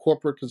example,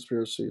 corporate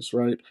conspiracies,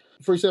 right?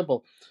 For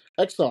example,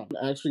 Exxon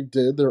actually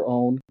did their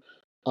own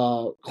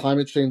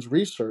climate change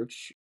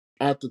research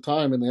at the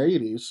time in the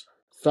 80s,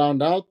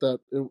 found out that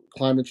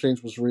climate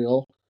change was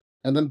real,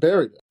 and then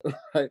buried it,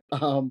 right?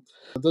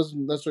 It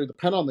doesn't necessarily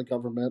depend on the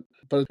government,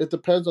 but it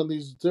depends on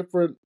these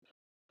different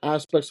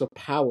aspects of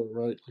power,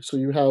 right? So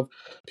you have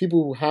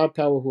people who have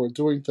power who are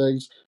doing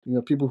things,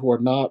 people who are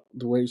not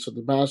the ways of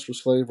the master,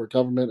 slave, or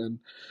government,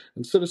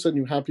 and citizen.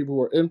 You have people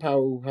who are in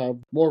power who have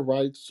more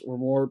rights or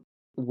more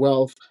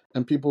wealth,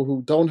 and people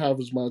who don't have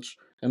as much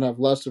and have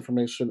less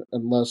information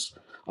and less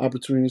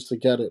opportunities to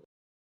get it.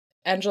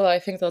 Angela, I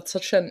think that's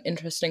such an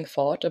interesting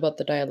thought about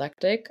the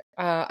dialectic.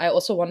 I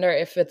also wonder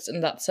if it's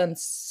in that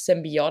sense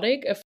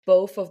symbiotic, if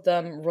both of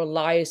them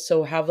rely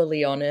so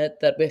heavily on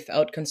it that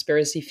without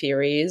conspiracy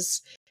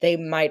theories, they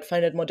might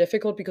find it more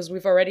difficult, because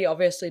we've already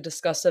obviously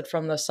discussed it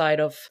from the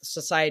side of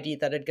society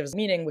that it gives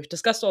meaning. We've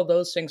discussed all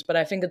those things, but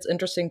I think it's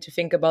interesting to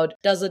think about,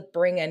 does it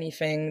bring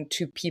anything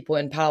to people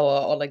in power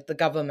or like the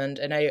government?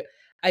 And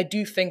I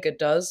do think it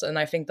does. And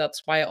I think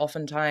that's why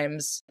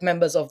oftentimes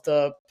members of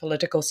the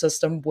political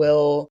system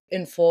will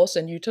enforce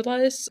and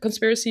utilize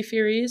conspiracy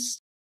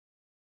theories.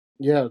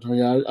 Yeah, no,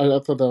 yeah, I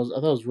thought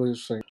that was really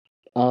interesting.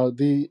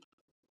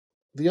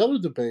 The other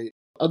debate,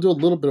 I'll do a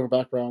little bit of a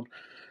background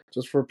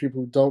just for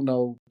people who don't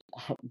know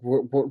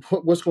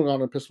what's going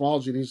on in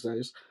epistemology these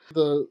days.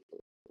 The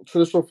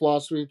traditional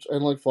philosophy,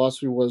 analytic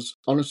philosophy, was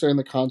understanding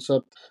the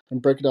concept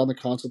and breaking down the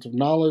concept of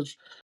knowledge.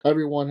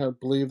 Everyone had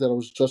believed that it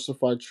was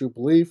justified true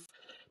belief.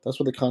 That's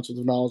what the concept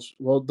of knowledge.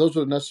 Well, those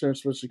were the necessary and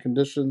sufficient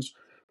conditions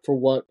for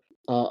what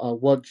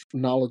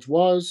knowledge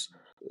was.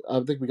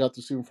 I think we got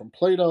this even from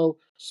Plato.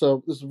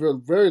 So this is a very,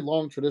 very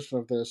long tradition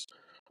of this.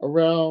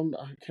 Around,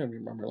 I can't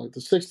remember, like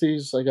the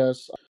 60s, I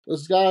guess.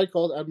 This guy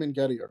called Edmund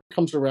Gettier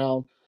comes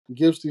around,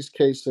 gives these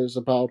cases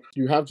about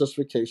you have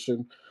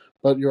justification,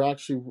 but you're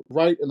actually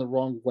right in the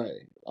wrong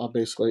way,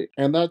 basically.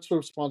 And that sort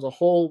of spawns a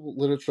whole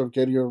literature of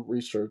Gettier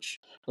research,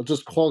 or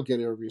just called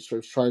Gettier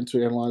research, trying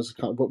to analyze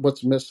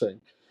what's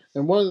missing.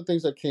 And one of the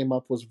things that came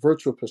up was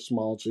virtue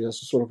epistemology as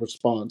a sort of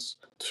response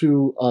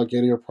to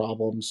Gettier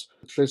problems.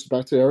 It traces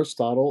back to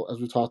Aristotle,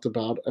 as we talked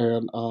about,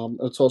 and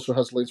it also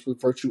has links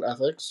with virtue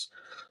ethics.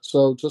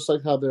 So just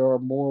like how there are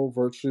moral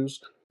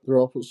virtues, there are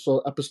also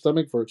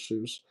epistemic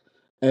virtues.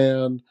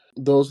 And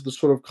those are the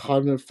sort of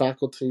cognitive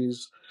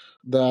faculties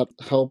that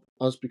help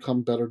us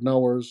become better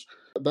knowers.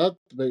 That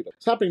debate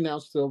is happening now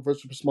still.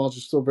 Virtue epistemology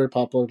is still very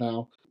popular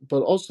now.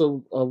 But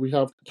also we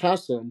have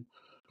Kassim,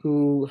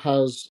 who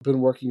has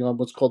been working on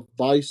what's called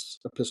vice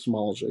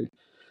epistemology.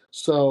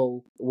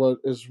 So what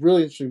is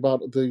really interesting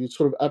about the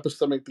sort of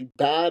epistemic, the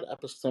bad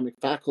epistemic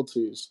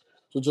faculties,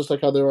 so just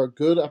like how there are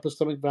good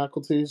epistemic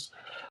faculties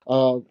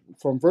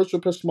from virtue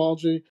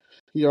epistemology,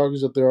 he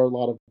argues that there are a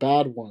lot of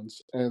bad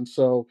ones. And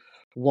so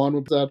one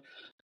that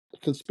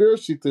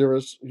conspiracy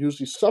theorists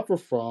usually suffer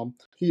from,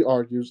 he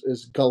argues,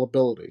 is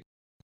gullibility.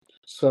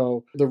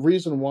 So the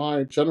reason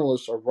why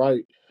generalists are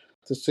right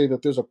to say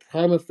that there's a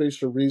prima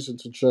facie reason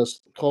to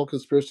just call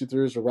conspiracy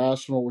theories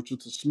irrational or to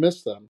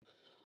dismiss them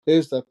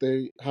is that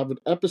they have an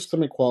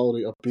epistemic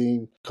quality of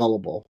being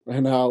gullible.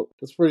 And now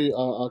it's pretty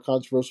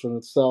controversial in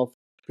itself.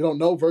 If you don't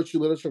know virtue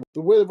literature,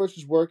 the way the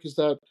virtues work is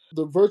that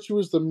the virtue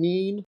is the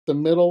mean, the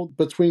middle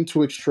between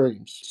two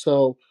extremes.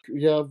 So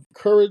you have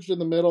courage in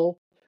the middle,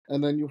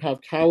 and then you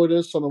have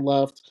cowardice on the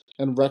left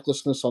and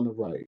recklessness on the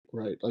right,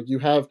 right? Like you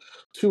have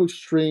two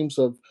extremes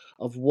of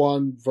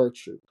one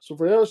virtue. So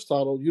for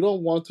Aristotle, you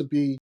don't want to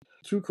be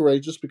too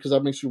courageous because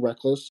that makes you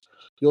reckless.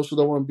 You also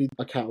don't want to be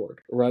a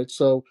coward, right?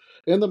 So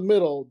in the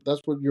middle,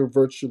 that's where your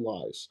virtue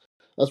lies.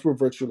 That's where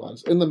virtue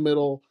lies. In the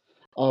middle,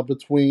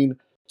 between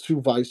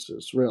two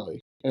vices,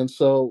 really. And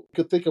so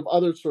you could think of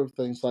other sort of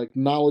things like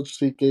knowledge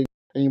seeking,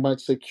 and you might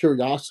say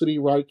curiosity,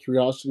 right?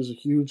 Curiosity is a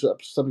huge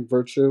epistemic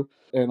virtue.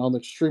 And on the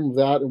extreme of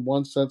that, in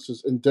one sense,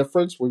 is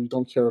indifference, where you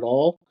don't care at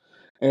all,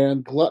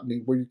 and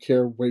gluttony, where you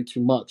care way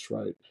too much,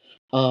 right?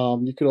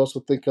 You could also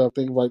think of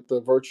like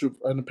the virtue of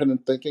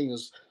independent thinking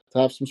is to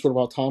have some sort of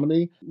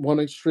autonomy. One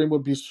extreme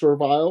would be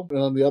servile, and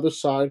on the other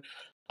side,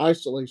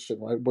 isolation,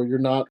 right, where you're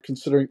not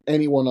considering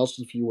anyone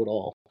else's view at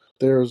all.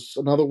 There's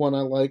another one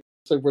I like,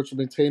 it's like virtue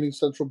maintaining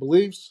central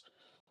beliefs.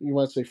 You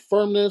might say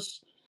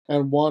firmness,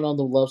 and one on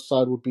the left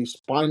side would be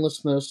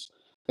spinelessness,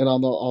 and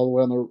on the all the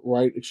way on the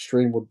right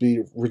extreme would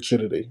be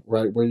rigidity,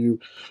 right, where you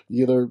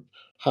either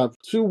have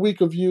too weak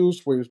of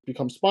views where you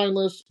become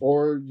spineless,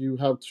 or you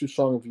have too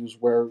strong of views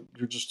where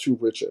you're just too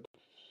rigid.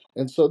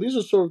 And so these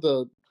are sort of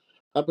the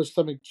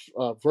epistemic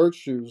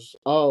virtues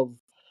of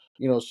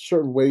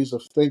certain ways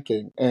of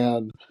thinking.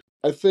 And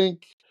I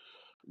think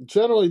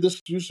generally this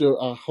is usually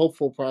a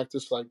helpful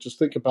practice, like just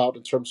think about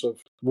in terms of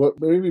what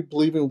maybe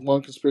believing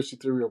one conspiracy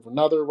theory over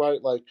another,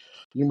 right? Like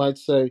you might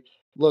say,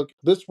 look,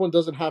 this one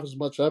doesn't have as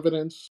much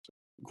evidence.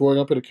 Growing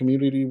up in a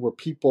community where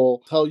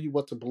people tell you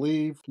what to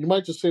believe, you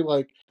might just say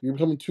like you're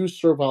becoming too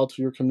servile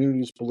to your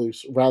community's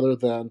beliefs rather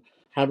than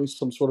having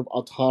some sort of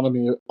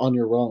autonomy on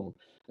your own.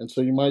 And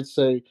so you might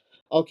say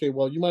okay,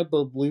 well, you might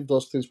believe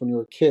those things when you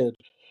were a kid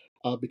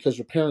because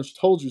your parents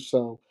told you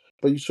so,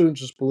 but you shouldn't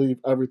just believe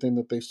everything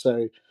that they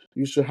say.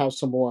 You should have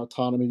some more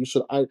autonomy. You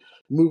should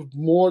move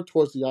more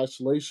towards the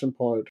isolation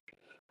part,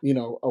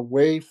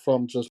 away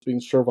from just being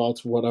servile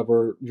to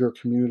whatever your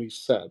community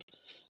said.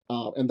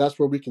 And that's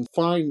where we can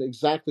find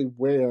exactly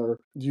where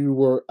you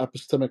were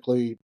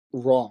epistemically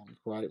wrong,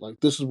 right?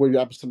 Like this is where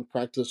your epistemic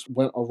practice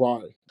went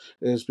awry,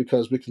 is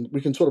because we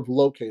can sort of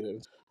locate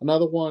it.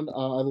 Another one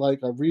I like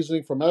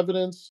reasoning from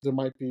evidence. There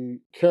might be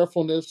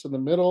carefulness in the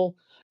middle,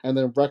 and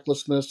then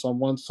recklessness on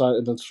one side,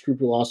 and then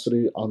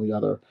scrupulosity on the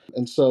other.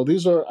 And so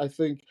these are, I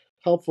think,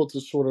 helpful to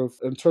sort of,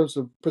 in terms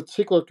of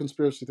particular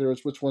conspiracy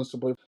theories, which ones to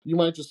believe. You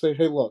might just say,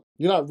 hey, look,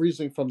 you're not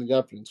reasoning from the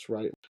evidence,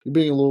 right? You're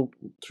being a little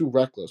too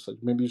reckless. Like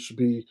maybe you should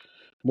be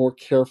more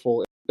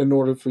careful in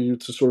order for you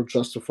to sort of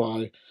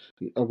justify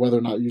whether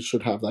or not you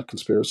should have that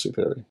conspiracy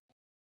theory.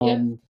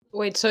 Yeah.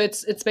 Wait, so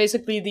it's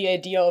basically the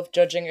idea of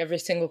judging every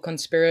single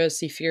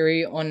conspiracy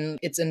theory on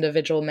its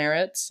individual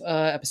merits,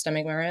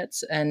 epistemic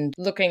merits, and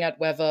looking at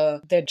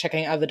whether they're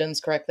checking evidence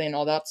correctly and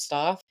all that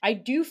stuff. I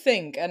do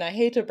think, and I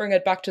hate to bring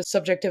it back to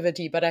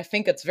subjectivity, but I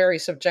think it's very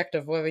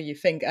subjective whether you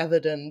think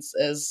evidence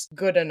is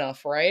good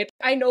enough, right?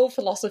 I know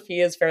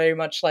philosophy is very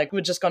much like, we're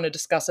just going to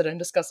discuss it and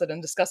discuss it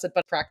and discuss it,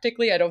 but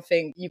practically I don't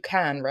think you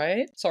can,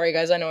 right? Sorry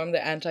guys, I know I'm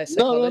the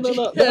anti-psychology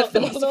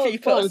philosophy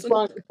person.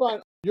 It's fine.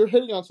 You're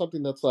hitting on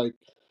something that's like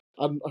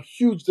a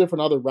huge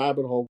different other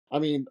rabbit hole. I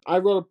mean, I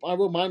wrote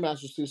my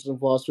master's thesis in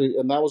philosophy,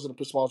 and that was an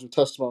epistemology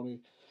testimony,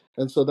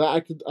 and so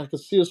that I could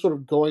see us sort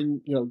of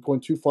going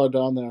too far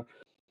down there.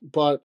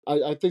 But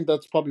I think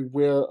that's probably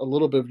where a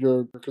little bit of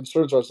your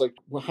concerns are. It's like,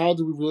 well, how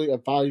do we really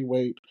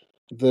evaluate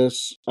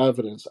this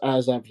evidence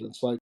as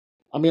evidence? Like,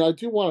 I mean, I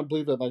do want to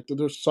believe that like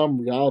there's some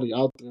reality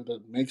out there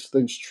that makes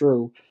things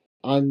true.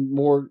 I'm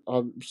more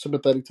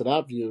sympathetic to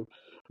that view,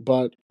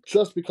 but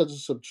just because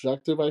it's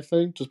subjective, I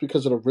think, just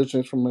because it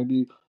originates from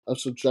maybe a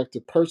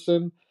subjective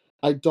person,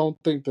 I don't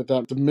think that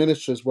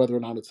diminishes whether or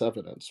not it's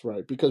evidence,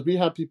 right? Because we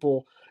have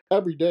people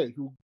every day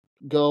who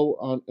go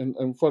on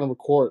in front of a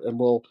court and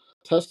will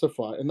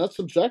testify, and that's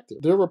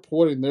subjective. They're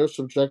reporting their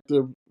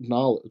subjective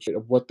knowledge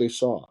of what they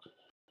saw.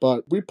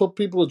 But we put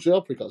people in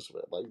jail because of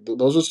it. Like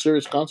those are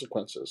serious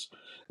consequences,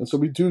 and so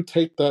we do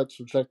take that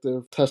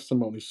subjective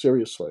testimony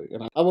seriously.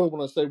 And I wouldn't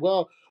want to say,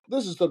 "Well,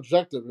 this is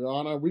subjective, Your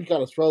Honor. We got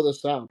to throw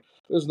this out.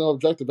 There's no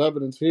objective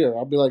evidence here."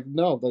 I'll be like,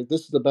 "No, like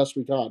this is the best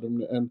we got,"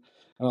 and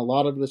a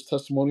lot of it is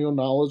testimonial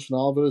knowledge, and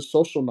all of it is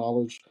social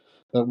knowledge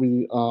that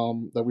we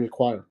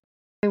acquire.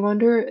 I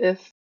wonder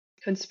if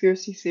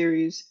conspiracy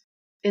theories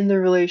in their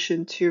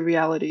relation to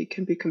reality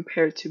can be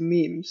compared to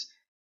memes.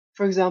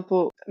 For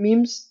example,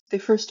 memes, they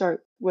first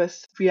start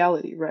with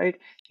reality, right?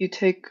 You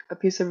take a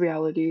piece of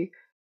reality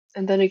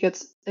and then it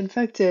gets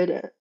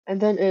infected and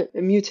then it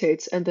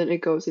mutates and then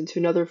it goes into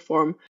another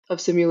form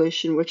of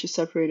simulation which is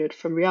separated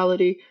from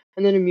reality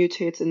and then it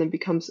mutates and then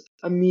becomes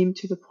a meme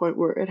to the point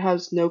where it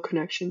has no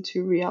connection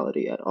to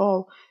reality at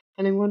all.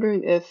 And I'm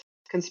wondering if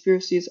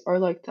conspiracies are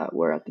like that,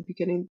 where at the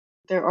beginning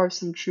there are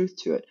some truth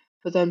to it,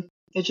 but then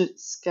it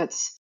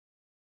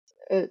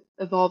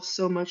evolves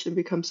so much and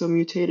becomes so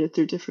mutated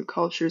through different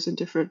cultures and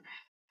different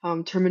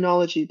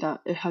terminology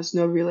that it has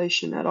no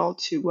relation at all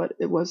to what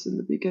it was in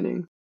the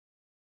beginning.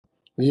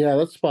 Yeah,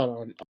 that's spot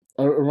on.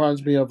 It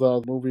reminds me of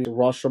the movie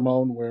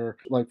Rashomon, where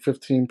like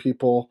 15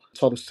 people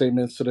saw the same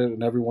incident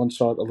and everyone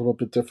saw it a little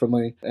bit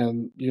differently.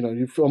 And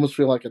you almost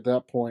feel like at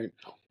that point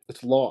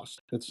it's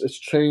lost. It's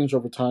changed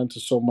over time to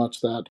so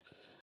much that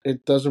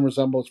it doesn't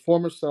resemble its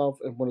former self,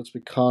 and what it's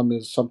become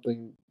is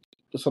something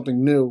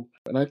new.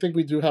 And I think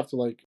we do have to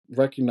like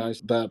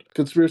recognize that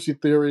conspiracy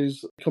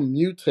theories can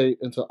mutate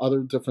into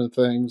other different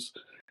things,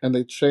 and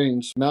they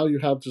change. Now you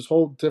have this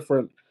whole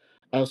different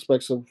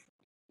aspects of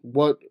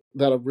what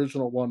that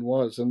original one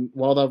was, and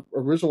while that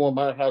original one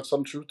might have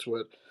some truth to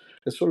it,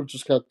 it sort of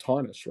just got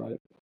tarnished, right?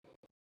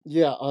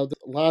 Yeah, the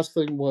last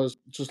thing was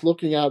just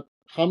looking at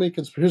how many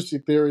conspiracy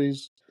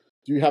theories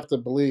do you have to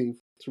believe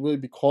to really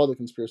be called a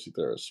conspiracy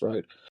theorist,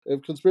 right?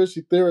 If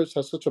conspiracy theorists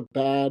have such a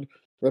bad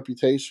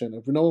reputation,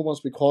 if no one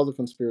wants to be called a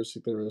conspiracy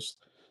theorist,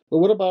 but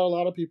what about a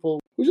lot of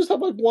people who just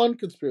have like one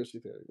conspiracy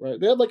theory, right?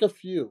 They have like a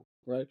few,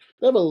 right?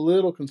 They have a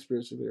little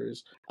conspiracy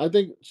theories. I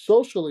think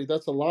socially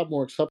that's a lot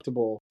more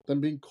acceptable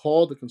than being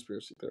called a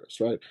conspiracy theorist,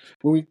 right?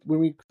 When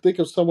we think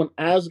of someone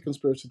as a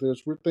conspiracy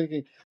theorist, we're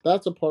thinking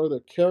that's a part of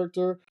their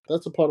character.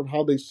 That's a part of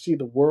how they see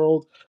the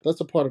world. That's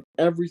a part of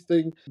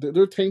everything.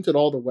 They're tainted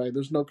all the way.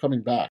 There's no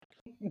coming back.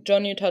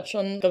 John, you touched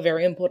on a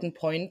very important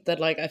point that,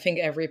 like, I think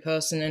every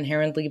person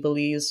inherently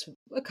believes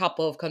a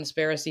couple of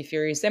conspiracy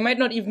theories. They might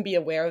not even be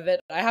aware of it.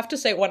 I have to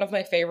say, one of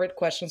my favorite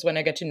questions when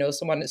I get to know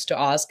someone is to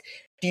ask,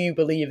 do you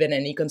believe in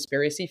any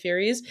conspiracy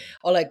theories?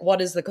 Or, like,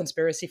 what is the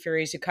conspiracy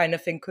theories you kind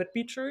of think could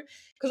be true?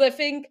 Because I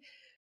think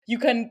you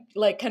can,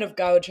 like, kind of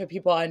gauge how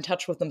people are in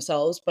touch with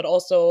themselves, but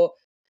also,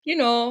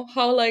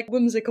 how, like,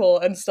 whimsical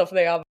and stuff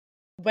they are.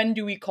 When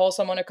do we call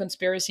someone a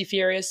conspiracy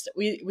theorist?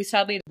 We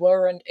sadly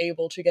weren't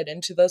able to get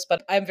into this,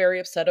 but I'm very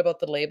upset about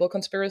the label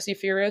conspiracy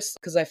theorist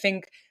because I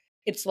think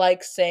it's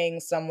like saying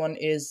someone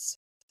is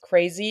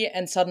crazy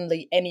and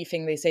suddenly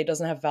anything they say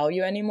doesn't have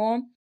value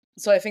anymore.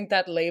 So I think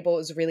that label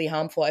is really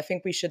harmful. I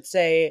think we should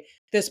say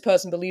this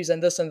person believes in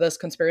this and this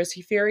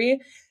conspiracy theory,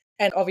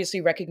 and obviously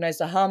recognize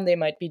the harm they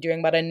might be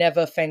doing, but I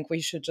never think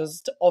we should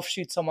just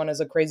offshoot someone as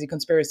a crazy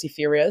conspiracy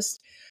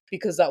theorist,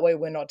 because that way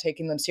we're not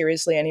taking them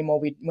seriously anymore.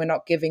 We're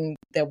not giving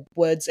their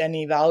words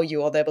any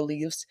value or their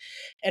beliefs,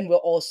 and we're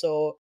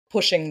also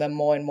pushing them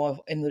more and more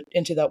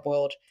into that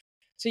world.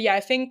 So yeah, I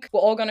think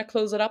we're all going to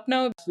close it up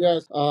now.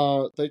 Yes,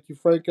 thank you,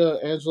 Franca,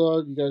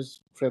 Angela. You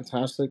guys,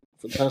 fantastic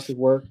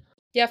work.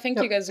 Yeah,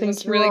 thank you guys. It Thank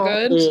was you really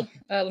all.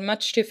 good.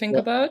 Much to think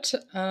about.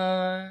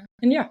 And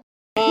yeah.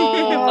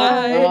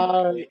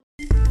 Bye.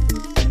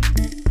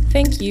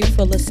 Thank you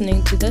for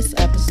listening to this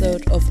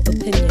episode of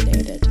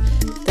Opinionated,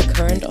 the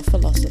current of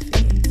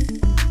philosophy.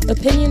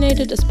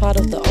 Opinionated is part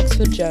of the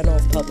Oxford Journal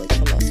of Public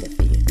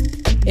Philosophy.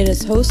 It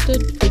is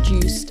hosted,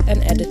 produced,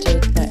 and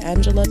edited by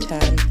Angela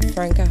Tan,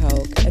 Franca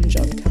Haug, and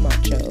John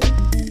Camacho,